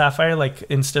Ruby and Sapphire. Like,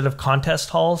 instead of contest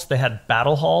halls, they had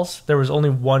battle halls. There was only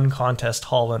one contest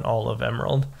hall in all of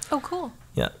Emerald. Oh, cool.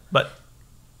 Yeah, but,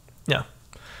 yeah.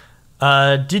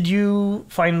 Did you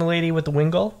find the lady with the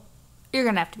Wingull? You're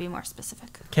going to have to be more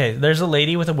specific. Okay, there's a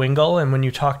lady with a Wingull, and when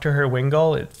you talk to her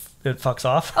Wingull, it fucks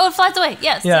off. Oh, it flies away.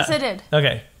 Yes, yes, I did.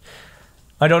 Okay.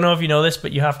 I don't know if you know this,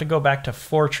 but you have to go back to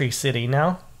Fortree City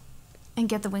now. And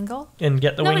get the Wingull?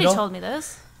 Nobody told me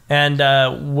this.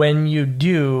 And when you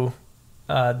do,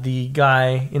 the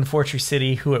guy in Fortree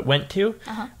City who it went to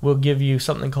will give you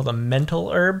something called a mental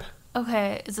herb.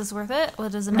 Okay, is this worth it?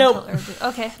 What does a mental herb do?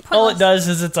 Okay. Pointless. All it does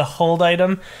is it's a hold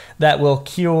item that will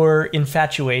cure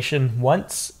infatuation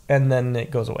once, and then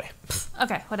it goes away.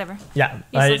 Okay, whatever. Yeah.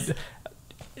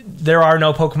 There are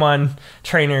no Pokemon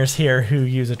trainers here who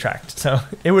use Attract, so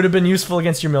it would have been useful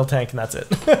against your Miltank, and that's it.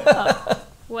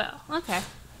 Well, okay. I'm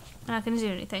not going to do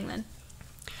anything then.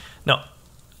 No.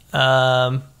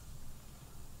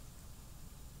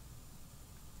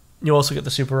 You also get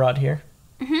the Super Rod here.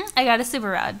 I got a Super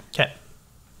Rod. Okay.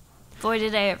 Boy,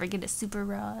 did I ever get a Super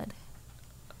Rod.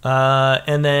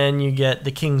 And then you get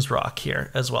the King's Rock here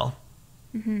as well.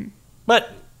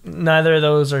 But neither of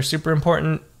those are super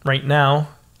important right now,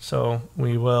 so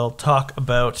we will talk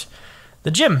about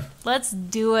The gym. Let's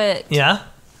do it. Yeah?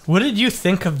 What did you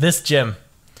think of this gym?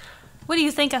 What do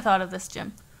you think I thought of this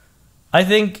gym? I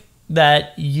think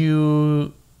that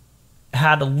you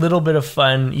had a little bit of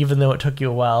fun, even though it took you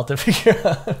a while to figure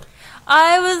out.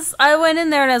 I went in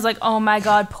there and I was like, oh my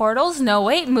god, portals? No,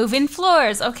 wait, moving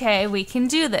floors. Okay, we can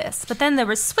do this. But then there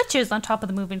were switches on top of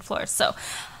the moving floors. So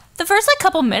the first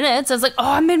couple minutes, I was like,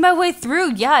 oh, I made my way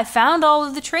through. Yeah, I found all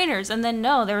of the trainers. And then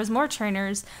no, there was more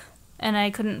trainers. And I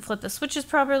couldn't flip the switches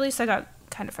properly, so I got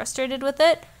kind of frustrated with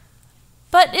it.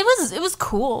 But it was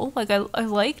cool. Like, I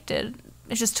liked it.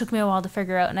 It just took me a while to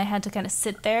figure out, and I had to kind of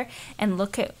sit there and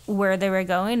look at where they were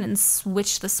going and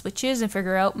switch the switches and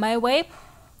figure out my way.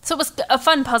 So it was a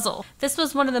fun puzzle. This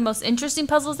was one of the most interesting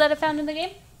puzzles that I found in the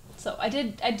game. So I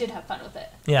did have fun with it.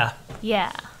 Yeah.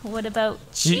 Yeah. What about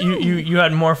you? You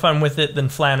had more fun with it than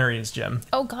Flannery's gym.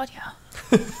 Oh, God, yeah.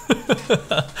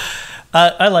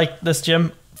 I liked this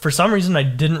gym. For some reason, I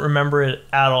didn't remember it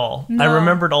at all. No. I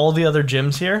remembered all the other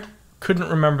gyms here. Couldn't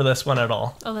remember this one at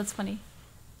all. Oh, that's funny.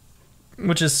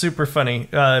 Which is super funny,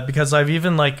 because I've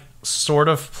even, sort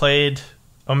of played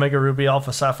Omega Ruby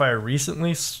Alpha Sapphire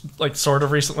recently, sort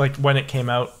of recently, when it came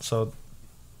out, so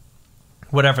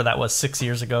whatever that was, 7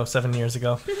 years ago,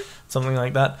 something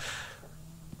like that.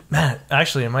 Man,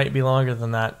 actually, it might be longer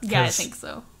than that. Yeah, I think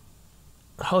so.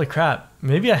 Holy crap,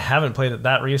 maybe I haven't played it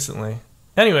that recently.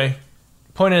 Anyway,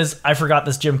 point is, I forgot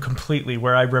this gym completely,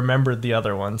 where I remembered the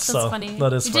other ones. That's so funny.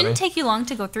 That is funny. It didn't take you long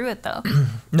to go through it, though.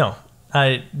 No.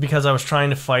 Because I was trying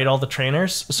to fight all the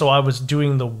trainers, so I was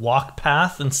doing the walk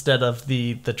path instead of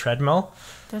the treadmill.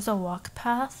 There's a walk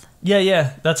path?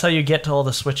 Yeah. That's how you get to all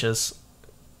the switches.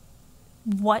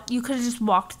 What? You could have just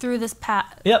walked through this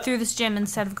path, through this gym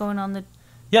instead of going on the...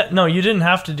 Yeah, no, you didn't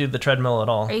have to do the treadmill at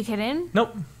all. Are you kidding?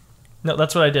 Nope. No,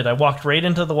 that's what I did. I walked right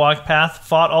into the walk path,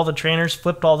 fought all the trainers,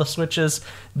 flipped all the switches,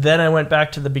 then I went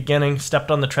back to the beginning,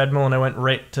 stepped on the treadmill, and I went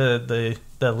right to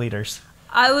the leaders.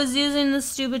 I was using the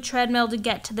stupid treadmill to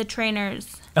get to the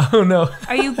trainers. Oh, no.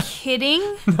 Are you kidding?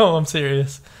 No, I'm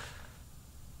serious.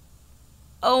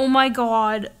 Oh, my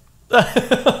God.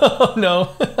 Oh,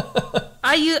 no.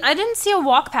 I didn't see a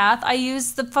walk path. I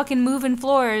used the fucking moving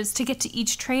floors to get to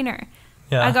each trainer.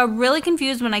 Yeah. I got really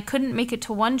confused when I couldn't make it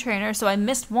to one trainer, so I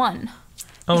missed one.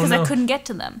 Because I couldn't get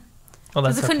to them. Oh,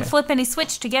 that's because I couldn't flip any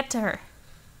switch to get to her.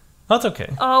 That's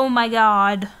okay. Oh, my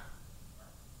God.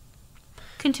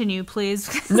 Continue,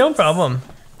 please. No problem.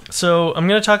 So I'm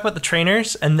going to talk about the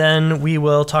trainers, and then we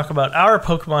will talk about our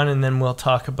Pokemon, and then we'll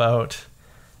talk about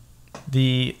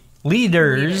the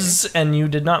leaders. And you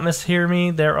did not mishear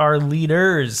me. There are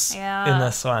leaders in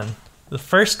this one. The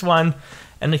first one,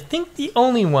 and I think the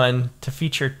only one, to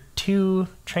feature 2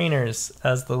 trainers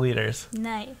as the leaders.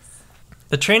 Nice.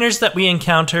 The trainers that we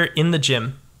encounter in the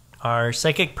gym are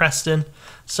Psychic Preston,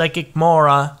 Psychic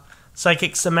Mora,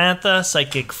 Psychic Samantha,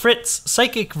 Psychic Fritz,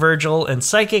 Psychic Virgil, and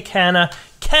Psychic Hannah.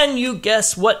 Can you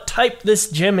guess what type this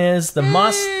gym is? The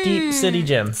Mossdeep City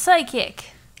Gym.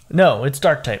 Psychic. No, it's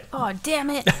Dark type. Oh, damn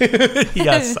it.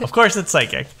 Yes, of course it's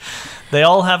Psychic. They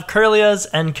all have Curlias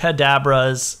and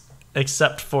Kadabras,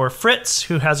 except for Fritz,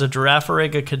 who has a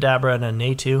Girafarig, a Kadabra, and a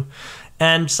Natu.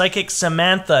 And Psychic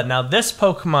Samantha. Now, this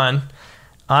Pokemon,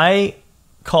 I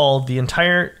called the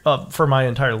entire, for my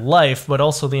entire life, but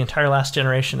also the entire last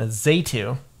generation, as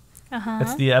Zaytu.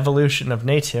 It's the evolution of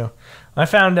Natu. I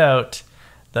found out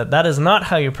that is not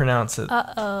how you pronounce it.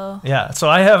 Uh-oh. Yeah, so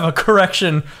I have a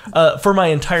correction for my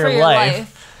entire for your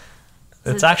life.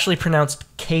 It's actually pronounced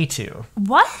K2.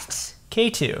 What?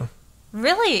 K2.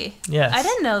 Really? Yes. I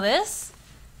didn't know this.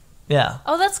 Yeah.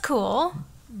 Oh, that's cool.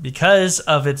 Because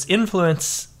of its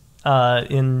influence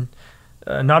in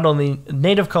not only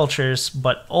native cultures,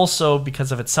 but also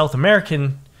because of its South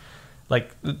American,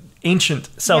 ancient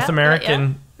South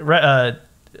American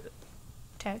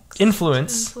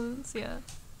influence, yeah.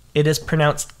 It is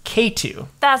pronounced K2.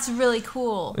 That's really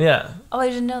cool. Yeah. Oh, I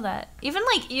didn't know that. Even,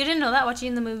 you didn't know that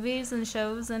watching the movies and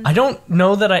shows? And I don't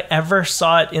know that I ever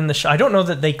saw it in the show. I don't know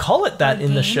that they call it that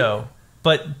in the show.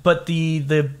 But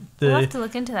the we'll have to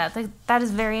look into that. That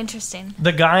is very interesting.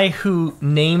 The guy who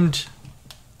named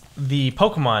the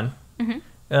Pokemon,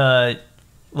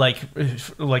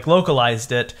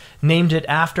 localized it, named it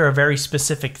after a very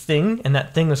specific thing, and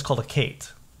that thing was called a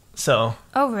Kate. So.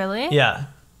 Oh, really? Yeah.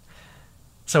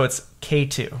 So it's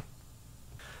K2.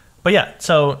 But yeah,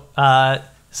 so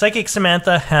Psychic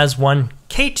Samantha has one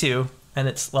K2, and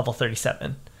it's level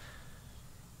 37.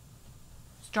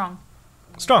 Strong.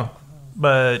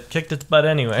 But kicked its butt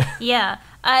anyway. Yeah.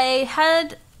 I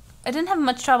didn't have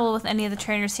much trouble with any of the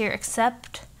trainers here,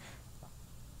 except...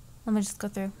 Let me just go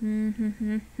through.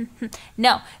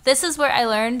 No, this is where I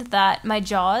learned that my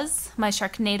Jaws, my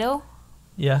Sharknado,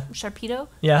 Yeah. Sharpedo,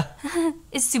 Yeah.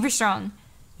 is super strong.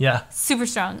 Yeah. Super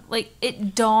strong. Like,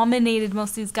 it dominated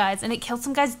most of these guys, and it killed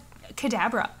some guys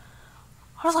Kadabra.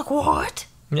 I was like, what?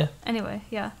 Yeah. Anyway,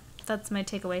 yeah. That's my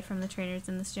takeaway from the trainers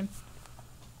in this gym.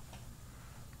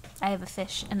 I have a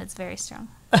fish, and it's very strong.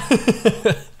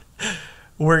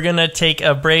 We're going to take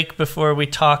a break before we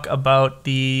talk about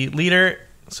the leader,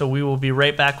 so we will be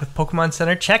right back with Pokemon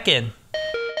Center Check-In.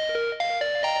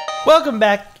 Welcome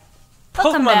back,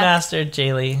 Welcome Pokemon back. Master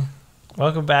Jaylee.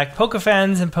 Welcome back,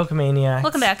 Pokéfans and Pokemaniacs.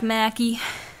 Welcome back, Mackie.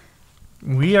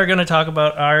 We are going to talk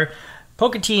about our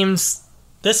Poke teams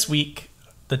this week.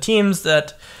 The teams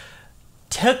that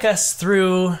took us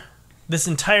through this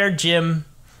entire gym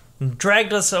and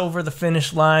dragged us over the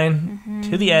finish line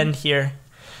to the end here.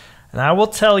 And I will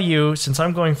tell you, since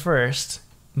I'm going first,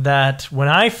 that when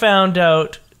I found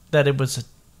out that it was a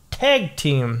tag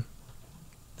team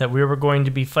that we were going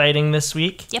to be fighting this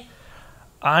week, Yep.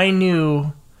 I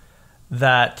knew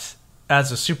that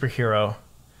as a superhero,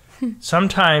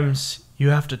 sometimes you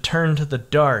have to turn to the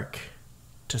dark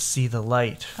to see the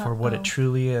light for what it Uh-oh.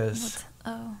 truly is.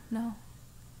 Oh, no.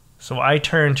 So I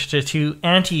turned to two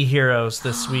anti-heroes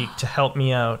this week to help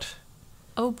me out.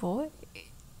 Oh, boy.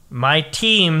 My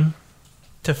team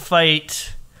to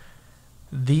fight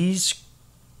this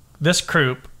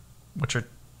group, which are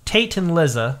Tate and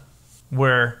Liza,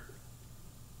 were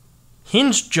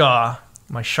Hingejaw,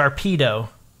 my Sharpedo,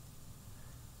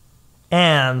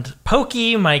 and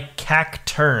Pokey, my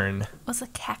Cacturn. What's a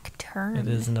cacturn? It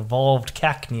is an evolved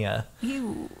Cacnea.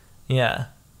 Ew. Yeah.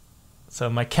 So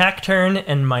my Cacturn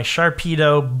and my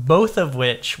Sharpedo, both of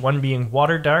which, one being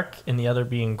Water Dark and the other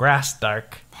being Grass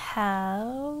Dark,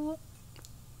 How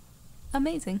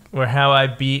amazing. were how I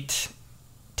beat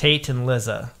Tate and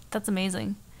Liza. That's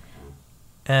amazing.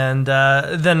 And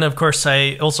then, of course,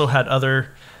 I also had other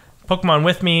Pokemon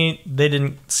with me. They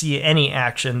didn't see any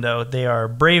action, though. They are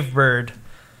Brave Bird.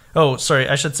 Oh, sorry,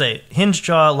 I should say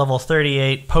Hingejaw, level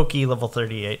 38, Pokey, level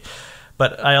 38.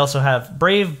 But I also have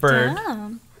Brave Bird.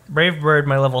 Damn. Brave Bird,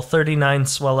 my level 39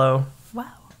 Swallow. Wow.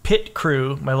 Pit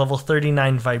Crew, my level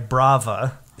 39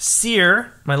 Vibrava.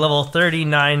 Seer, my level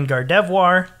 39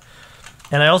 Gardevoir.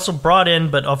 And I also brought in,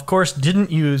 but of course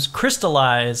didn't use,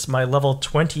 Crystallize, my level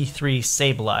 23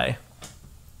 Sableye.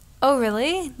 Oh,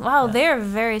 really? Wow, Yeah. they're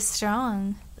very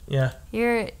strong. Yeah.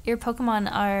 Your Pokemon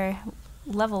are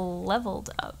leveled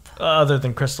up. Other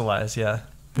than Crystallize, yeah.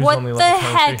 Who's What only the level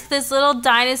heck? 23. This little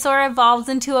dinosaur evolves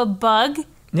into a bug?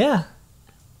 Yeah.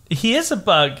 He is a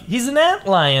bug. He's an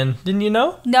antlion. Didn't you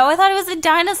know? No, I thought it was a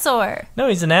dinosaur. No,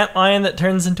 he's an antlion that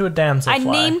turns into a damselfly. I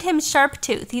named him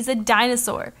Sharptooth. He's a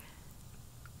dinosaur.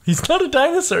 He's not a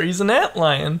dinosaur. He's an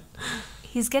antlion.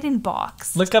 He's getting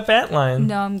boxed. Look up antlion.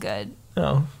 No, I'm good.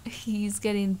 Oh. He's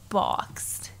getting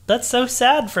boxed. That's so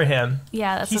sad for him.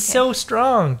 Yeah, that's He's okay. so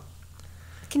strong.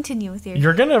 Continue with your...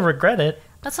 You're going to regret it.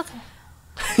 That's okay.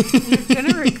 You're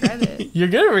gonna regret it. You're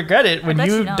going to regret it when bet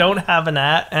you you're not. don't have an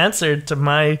answer to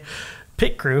my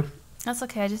Pit Crew. That's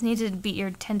okay. I just need to beat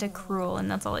your Tentacruel, and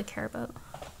that's all I care about.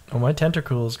 Oh, my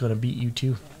Tentacruel is going to beat you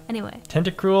too. Anyway.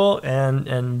 Tentacruel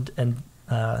and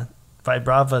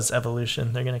Vibrava's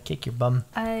evolution. They're going to kick your bum.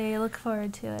 I look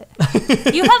forward to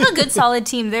it. You have a good, solid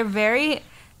team. They're very,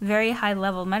 very high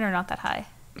level. Mine are not that high.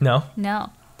 No?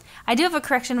 No. I do have a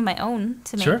correction of my own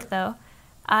to make, Sure. though.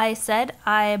 I said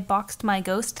I boxed my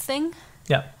ghost thing.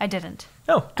 Yeah. I didn't.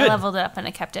 Oh, I good. leveled it up and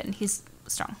I kept it, and he's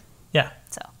strong. Yeah.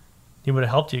 So, He would have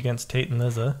helped you against Tate and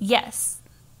Liza. yes.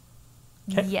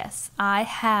 'Kay. Yes. I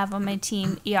have on my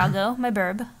team Iago, my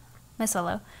Burb, my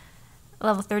Solo,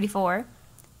 level 34.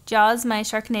 Jaws, my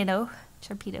Sharpedo,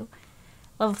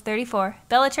 level 34.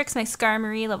 Bellatrix, my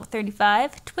Skarmory, level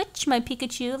 35. Twitch, my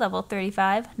Pikachu, level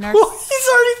 35. He's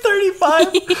already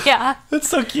 35. Yeah. That's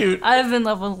so cute. I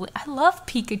love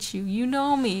Pikachu. You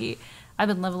know me. I've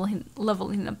been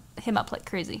leveling him up like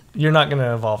crazy. You're not going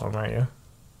to evolve him, are you?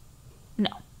 No.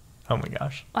 Oh my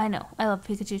gosh. I know. I love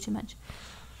Pikachu too much.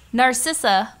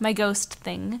 Narcissa, my ghost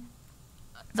thing.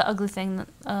 The ugly thing.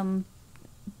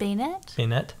 Bayonet?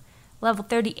 Bayonet? Level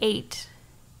 38.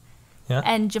 Yeah.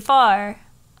 And Jafar,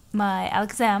 my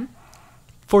Alakazam.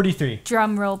 43.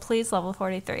 Drum roll, please. Level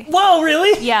 43. Whoa,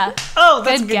 really? Yeah. Oh,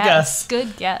 that's a good guess.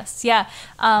 Good guess. Yeah.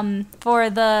 For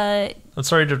the... I'm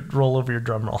sorry to roll over your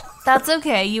drum roll. That's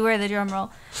okay. You were the drum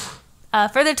roll.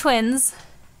 For the twins,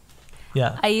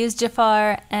 Yeah. I used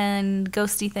Jafar and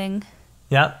Ghosty thing.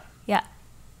 Yeah. Yeah.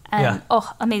 And, Yeah.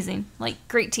 oh, amazing. Like,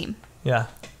 great team. Yeah.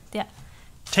 Yeah.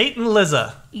 Tate and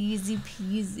Liza. Easy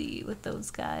peasy with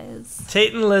those guys.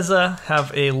 Tate and Liza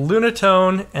have a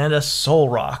Lunatone and a Soul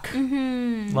Rock.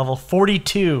 Mm-hmm. Level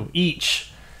 42 each.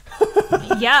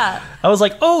 Yeah. I was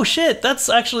like, oh shit, that's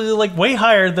actually like way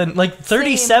higher than like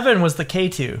 37 was the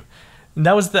K2. And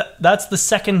that's the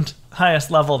second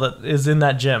highest level that is in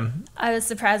that gym. I was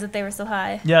surprised that they were so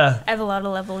high. Yeah. I have a lot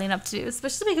of leveling up to do,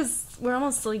 especially because we're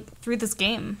almost like through this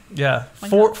game. Yeah.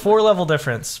 Like four level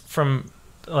difference from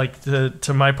like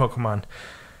to my Pokemon.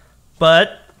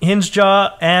 But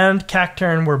Hingejaw and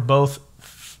Cacturn were both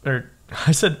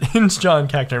I said Hingejaw and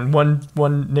Cacturn,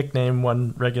 one nickname,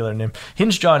 one regular name.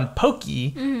 Hingejaw and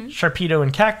Pokey, Sharpedo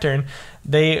and Cacturn,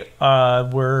 they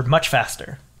were much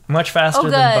faster. Much faster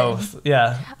than both.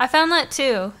 Yeah. I found that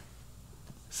too.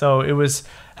 So it was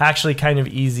actually kind of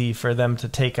easy for them to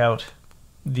take out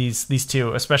these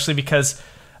two, especially because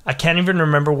I can't even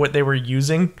remember what they were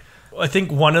using. I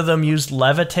think one of them used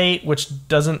Levitate, which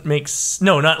doesn't make...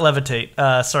 No, not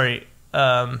Levitate. Sorry.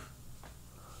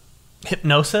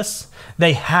 Hypnosis.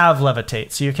 They have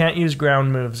Levitate, so you can't use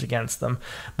ground moves against them.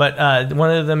 But one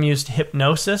of them used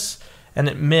Hypnosis, and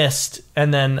it missed,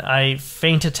 and then I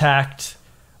feint attacked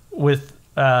with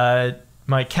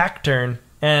my Cacturn,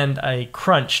 and I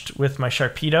crunched with my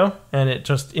Sharpedo, and it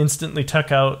just instantly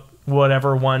took out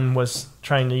whatever one was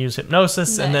trying to use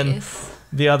Hypnosis, Nice. and then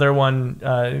the other one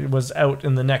was out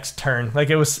in the next turn.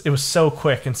 Like it was so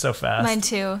quick and so fast. Mine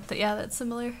too. But yeah, that's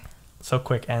similar. So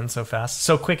quick and so fast.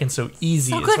 So quick and so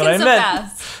easy So is quick what and I so meant.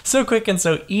 fast. So quick and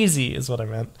so easy is what I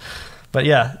meant. But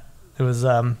yeah, it was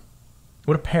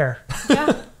what a pair.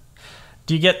 Yeah.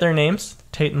 Do you get their names?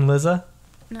 Tate and Liza?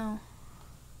 No.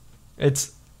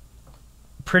 It's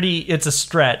a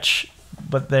stretch,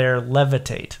 but they're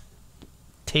Levitate.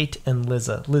 Tate and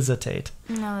Liza. Liza Tate.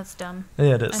 No, that's dumb.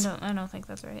 Yeah, it is. I don't think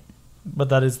that's right. But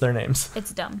that is their names.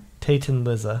 It's dumb. Tate and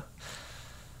Liza.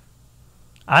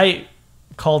 I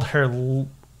called her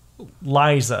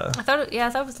Liza. I thought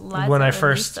it was Liza when I or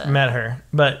first Lisa. met her,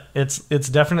 but it's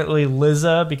definitely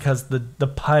Liza because the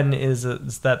pun is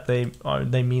that they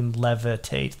mean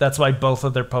levitate. That's why both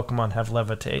of their Pokemon have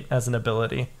levitate as an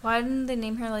ability. Why didn't they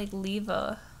name her like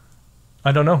Leva?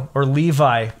 I don't know. Or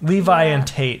Levi. Levi Yeah. and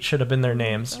Tate should have been their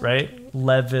names, right?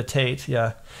 Levitate,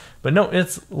 yeah. But no,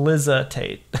 it's Liza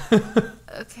Tate.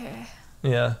 Okay.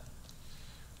 Yeah.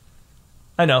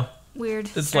 I know. Weird.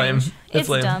 It's Strange. lame. It's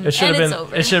lame. dumb. It should and have it's been.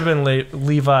 over. It should have been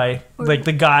Levi. Like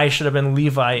the guy should have been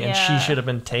Levi, and Yeah. she should have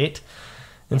been Tate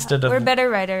instead We're of. better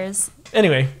writers.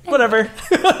 Anyway, whatever.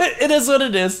 It is what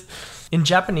it is. In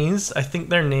Japanese, I think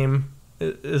their name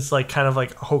is like kind of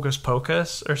like Hocus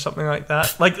Pocus or something like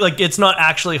that. Like it's not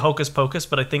actually Hocus Pocus,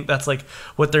 but I think that's like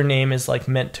what their name is like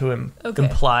meant to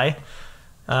imply.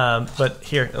 But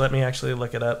here, let me actually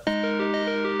look it up.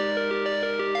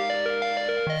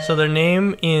 So their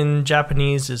name in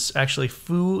Japanese is actually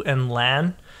Fu and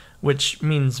Lan, which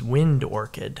means wind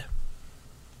orchid.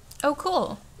 Oh,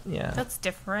 cool. Yeah. That's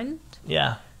different.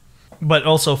 Yeah. But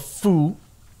also Fu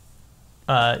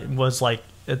was like,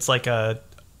 it's like a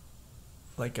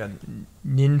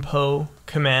ninpo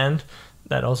command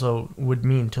that also would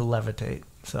mean to levitate.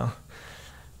 So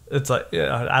it's like,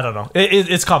 I don't know.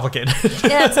 It's complicated.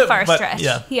 Yeah, it's a far But, stretch.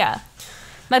 Yeah. Yeah.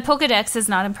 My Pokedex is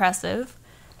not impressive.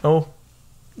 Oh,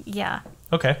 Yeah.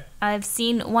 okay. I've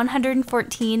seen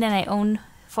 114 and I own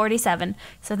 47.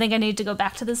 So I think I need to go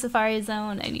back to the Safari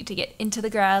Zone. I need to get into the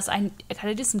grass. I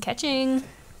gotta do some catching.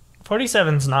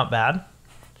 47's not bad.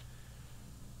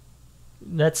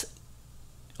 That's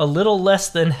a little less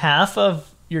than half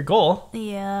of your goal.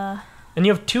 Yeah. And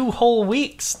you have 2 whole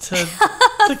weeks to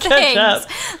catch up.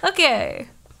 Okay.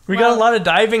 We got a lot of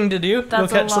diving to do. We'll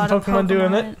That's catch a some lot of Pokemon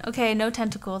doing it. Okay, no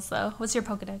tentacles though. What's your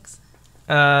Pokedex?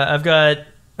 I've got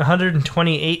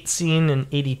 128 seen and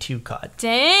 82 caught.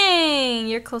 Dang,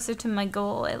 you're closer to my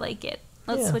goal. I like it.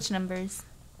 Let's Yeah. switch numbers.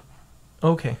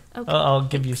 Okay. Okay. I'll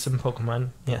give you some Pokemon.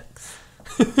 Yeah.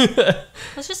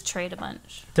 Let's just trade a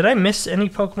bunch. Did I miss any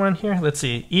Pokemon here? Let's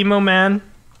see. Emo Man,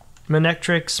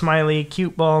 Manectric, Smiley,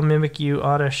 Cute Ball, Mimikyu,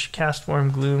 Oddish,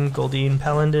 Castform, Gloom, Goldeen,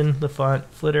 Paladin, Lafont,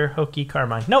 Flitter, Hoki,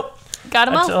 Carmine. Nope. Got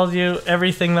them I all? told you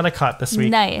everything that I caught this week.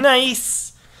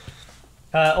 Nice.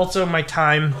 Also, my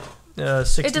time,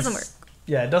 60... It doesn't work.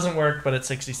 Yeah, it doesn't work, but it's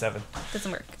 67.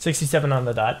 Doesn't work. 67 on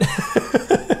the dot.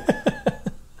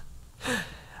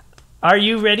 Are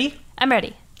you ready? I'm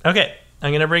ready. Okay,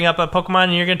 I'm going to bring up a Pokemon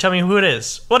and you're going to tell me who it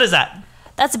is. What is that?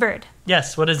 That's a bird.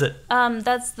 Yes, what is it?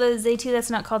 That's the Zaytu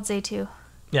that's not called Zaytu.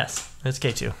 Yes, it's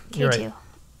K2. K2. You're right.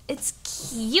 It's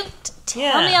cute. Tell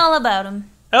Yeah. me all about him.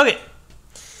 Okay.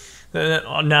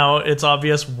 Now it's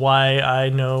obvious why I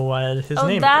know what his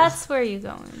name That's is. where you're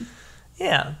going.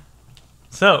 Yeah.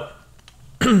 So,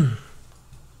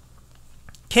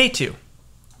 K2,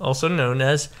 also known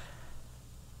as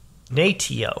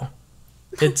Natio.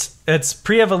 Its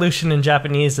pre-evolution in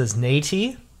Japanese is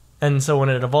Nati, And so when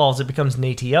it evolves, it becomes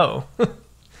Natio.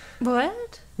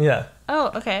 What? Yeah.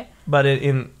 Oh, okay. But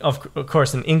of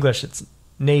course, in English, it's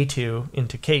Natu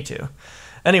into K2.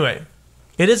 Anyway,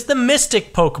 it is the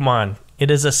Mystic Pokemon. It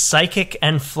is a Psychic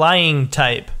and Flying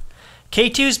type.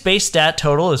 K2's base stat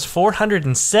total is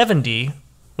 470,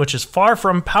 which is far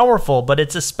from powerful, but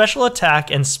its special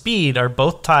attack and speed are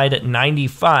both tied at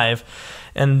 95,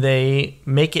 and they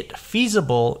make it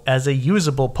feasible as a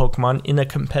usable Pokemon in a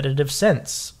competitive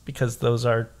sense, because those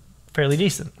are fairly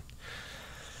decent.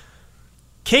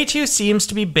 K2 seems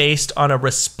to be based on a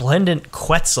resplendent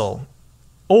Quetzal,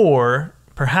 or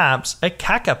perhaps a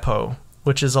Kakapo,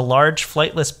 which is a large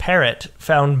flightless parrot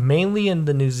found mainly in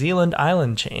the New Zealand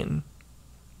island chain.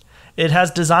 It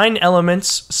has design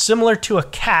elements similar to a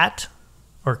cat,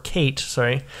 or kate,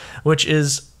 which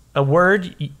is a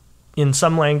word in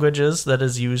some languages that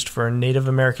is used for a Native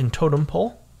American totem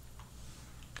pole.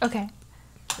 Okay.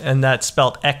 And that's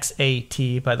spelled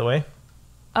X-A-T, by the way.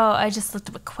 Oh, I just looked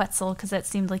up a Quetzal because it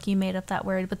seemed like you made up that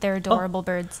word, but they're adorable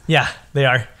birds. Yeah, they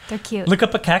are. They're cute. Look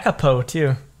up a Kakapo,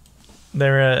 too.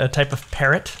 They're a type of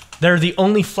parrot. They're the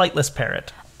only flightless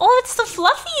parrot. Oh, it's so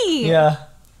fluffy. Yeah.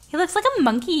 He looks like a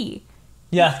monkey.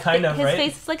 Yeah, kind of, His right?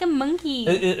 face is like a monkey.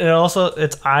 It also,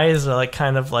 its eyes are like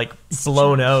kind of like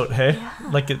blown out, hey? Yeah.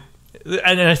 Like it,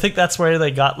 and I think that's where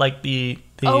they got like the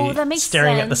that makes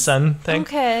staring sense. at the sun thing.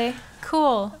 Okay,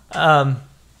 cool.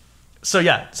 So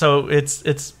yeah, so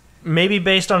it's maybe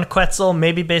based on a Quetzal,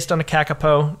 maybe based on a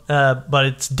Kakapo, but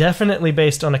it's definitely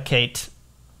based on a Kate,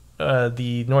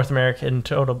 the North American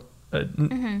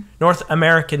North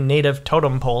American native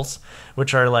totem poles,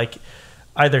 which are like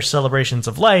either celebrations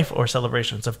of life or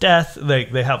celebrations of death.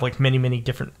 They have like many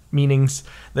different meanings.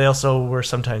 They also were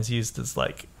sometimes used as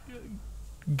like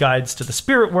guides to the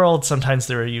spirit world. Sometimes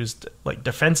they were used like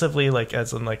defensively, like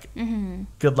as in like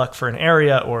good luck for an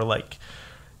area, or like,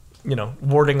 you know,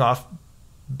 warding off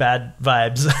bad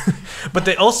vibes. But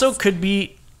they also could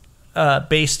be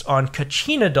based on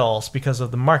Kachina dolls because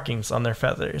of the markings on their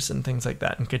feathers and things like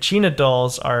that. And Kachina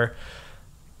dolls are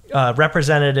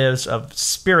representatives of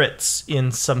spirits in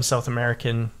some South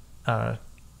American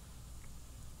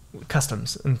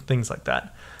customs and things like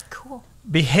that. Cool.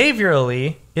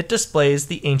 Behaviorally, it displays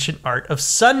the ancient art of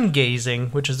sun gazing,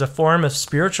 which is a form of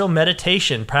spiritual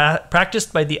meditation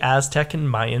practiced by the Aztec and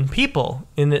Mayan people.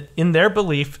 In their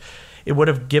belief, it would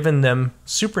have given them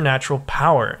supernatural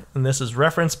power, and this is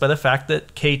referenced by the fact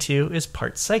that K2 is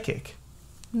part psychic.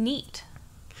 Neat.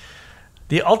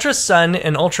 The Ultra Sun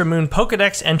and Ultra Moon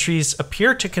Pokedex entries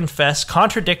appear to confess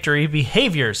contradictory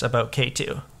behaviors about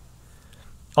K2.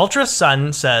 Ultra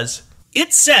Sun says,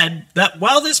 "It's said that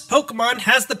while this Pokemon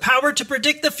has the power to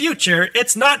predict the future,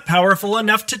 it's not powerful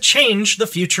enough to change the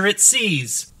future it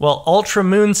sees." While Ultra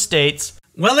Moon states,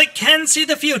 "While it can see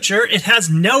the future, it has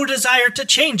no desire to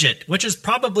change it, which is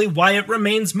probably why it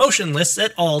remains motionless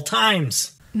at all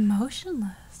times."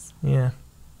 Motionless. Yeah.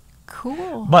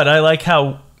 Cool. But I like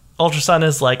how Ultra Sun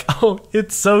is like, oh,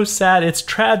 it's so sad, it's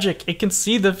tragic, it can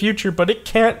see the future, but it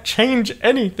can't change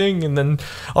anything. And then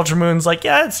Ultra Moon's like,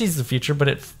 yeah, it sees the future, but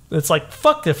it's like,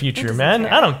 fuck the future, man.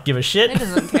 Care. I don't give a shit. It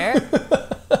doesn't care.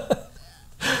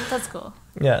 That's cool.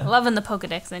 Yeah. Loving the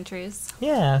Pokedex entries.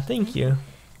 Yeah, thank you.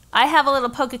 I have a little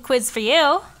Poke quiz for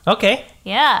you. Okay.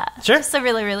 Yeah. Sure. Just a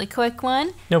really, really quick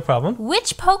one. No problem.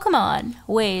 Which Pokemon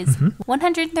weighs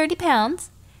 130 pounds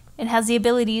and has the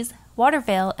abilities Water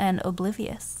Veil and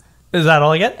Oblivious? Is that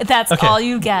all I get? That's Okay. all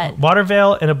you get. Water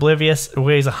Veil and Oblivious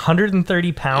weighs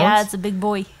 130 pounds. Yeah, it's a big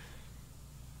boy.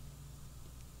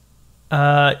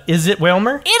 Is it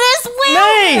Wailmer? It is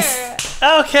Wailmer! Nice!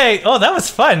 Okay. Oh, that was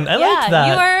fun. I liked that.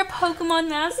 You are a Pokemon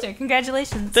master.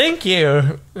 Congratulations. Thank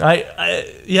you.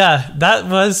 Yeah, that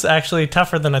was actually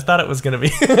tougher than I thought it was going to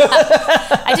be.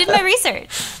 I did my research.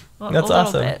 That's a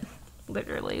awesome. Bit.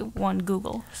 Literally one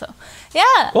Google. So,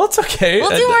 yeah. Well, it's okay. We'll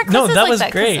do more quizzes no, that like was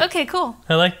that. great. Okay, cool.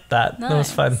 I liked that. That was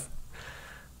Nice. fun.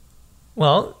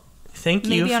 Well, thank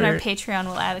you Maybe for... on our Patreon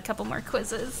we'll add a couple more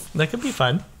quizzes. That could be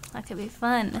fun. That could be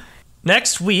fun.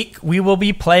 Next week, we will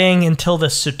be playing until the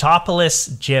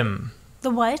Sutopolis Gym.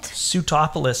 The what?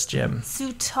 Sutopolis Gym.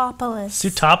 Sutopolis.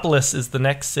 Sutopolis is the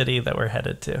next city that we're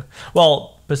headed to.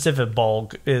 Well, Pacific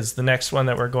Bulg is the next one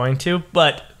that we're going to,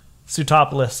 but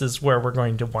Sutopolis is where we're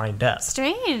going to wind up.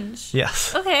 Strange.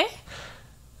 Yes. Okay.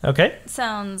 Okay.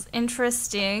 Sounds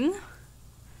interesting.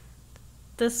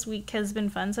 This week has been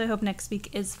fun, so I hope next week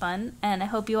is fun. And I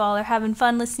hope you all are having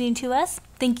fun listening to us.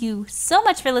 Thank you so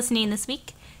much for listening this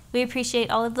week. We appreciate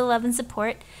all of the love and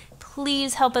support.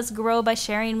 Please help us grow by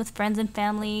sharing with friends and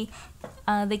family.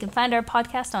 They can find our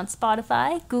podcast on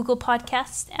Spotify, Google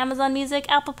Podcasts, Amazon Music,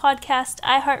 Apple Podcast,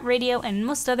 iHeartRadio, and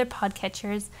most other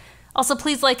podcatchers. Also,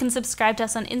 please like and subscribe to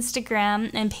us on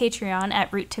Instagram and Patreon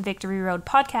at Route to Victory Road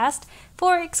Podcast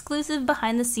for exclusive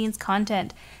behind-the-scenes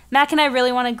content. Mac and I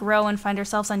really want to grow and find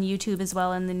ourselves on YouTube as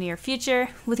well in the near future.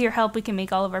 With your help, we can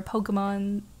make all of our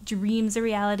Pokemon dreams a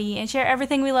reality and share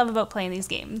everything we love about playing these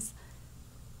games.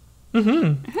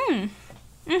 We're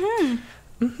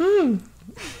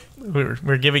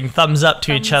giving thumbs up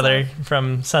to each other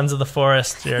from Sons of the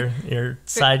Forest. Your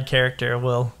side character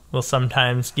will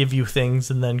sometimes give you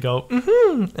things and then go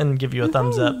and give you a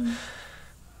thumbs up.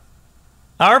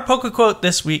 Our Poke Quote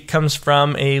this week comes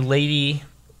from a lady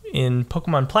in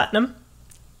Pokemon Platinum,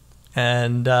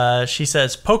 and she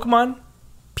says, "Pokemon,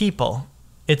 people,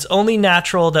 it's only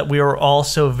natural that we are all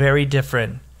so very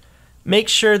different. Make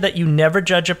sure that you never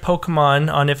judge a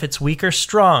Pokemon on if it's weak or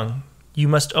strong. You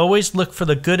must always look for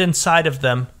the good inside of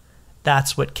them.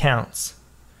 That's what counts."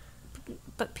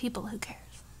 But people, who cares?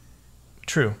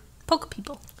 True. Poke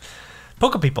people.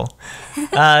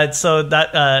 So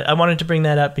that I wanted to bring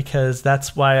that up because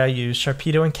that's why I use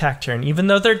Sharpedo and Cacturne. Even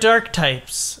though they're dark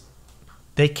types,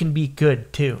 they can be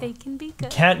good too. They can be good. You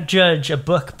can't judge a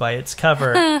book by its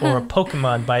cover or a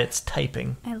Pokemon by its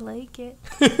typing. I like it.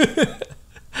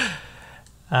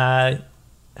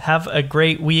 Have a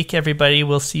great week, everybody.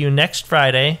 We'll see you next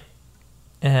Friday,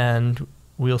 and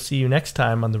we'll see you next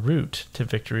time on the Route to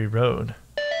Victory Road.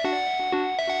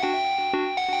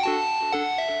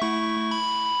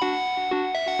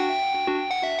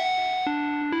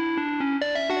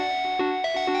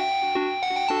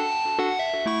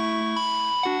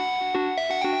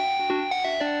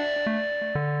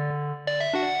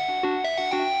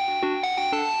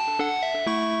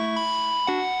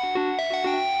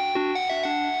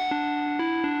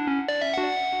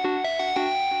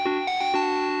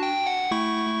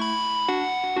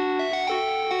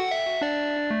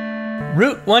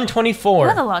 Route 124. We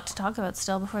have a lot to talk about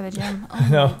still before the gym. Oh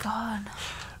my god.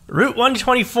 Route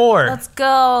 124. Let's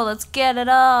go. Let's get it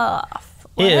off.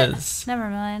 What? Is. Never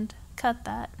mind. Cut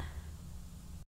that.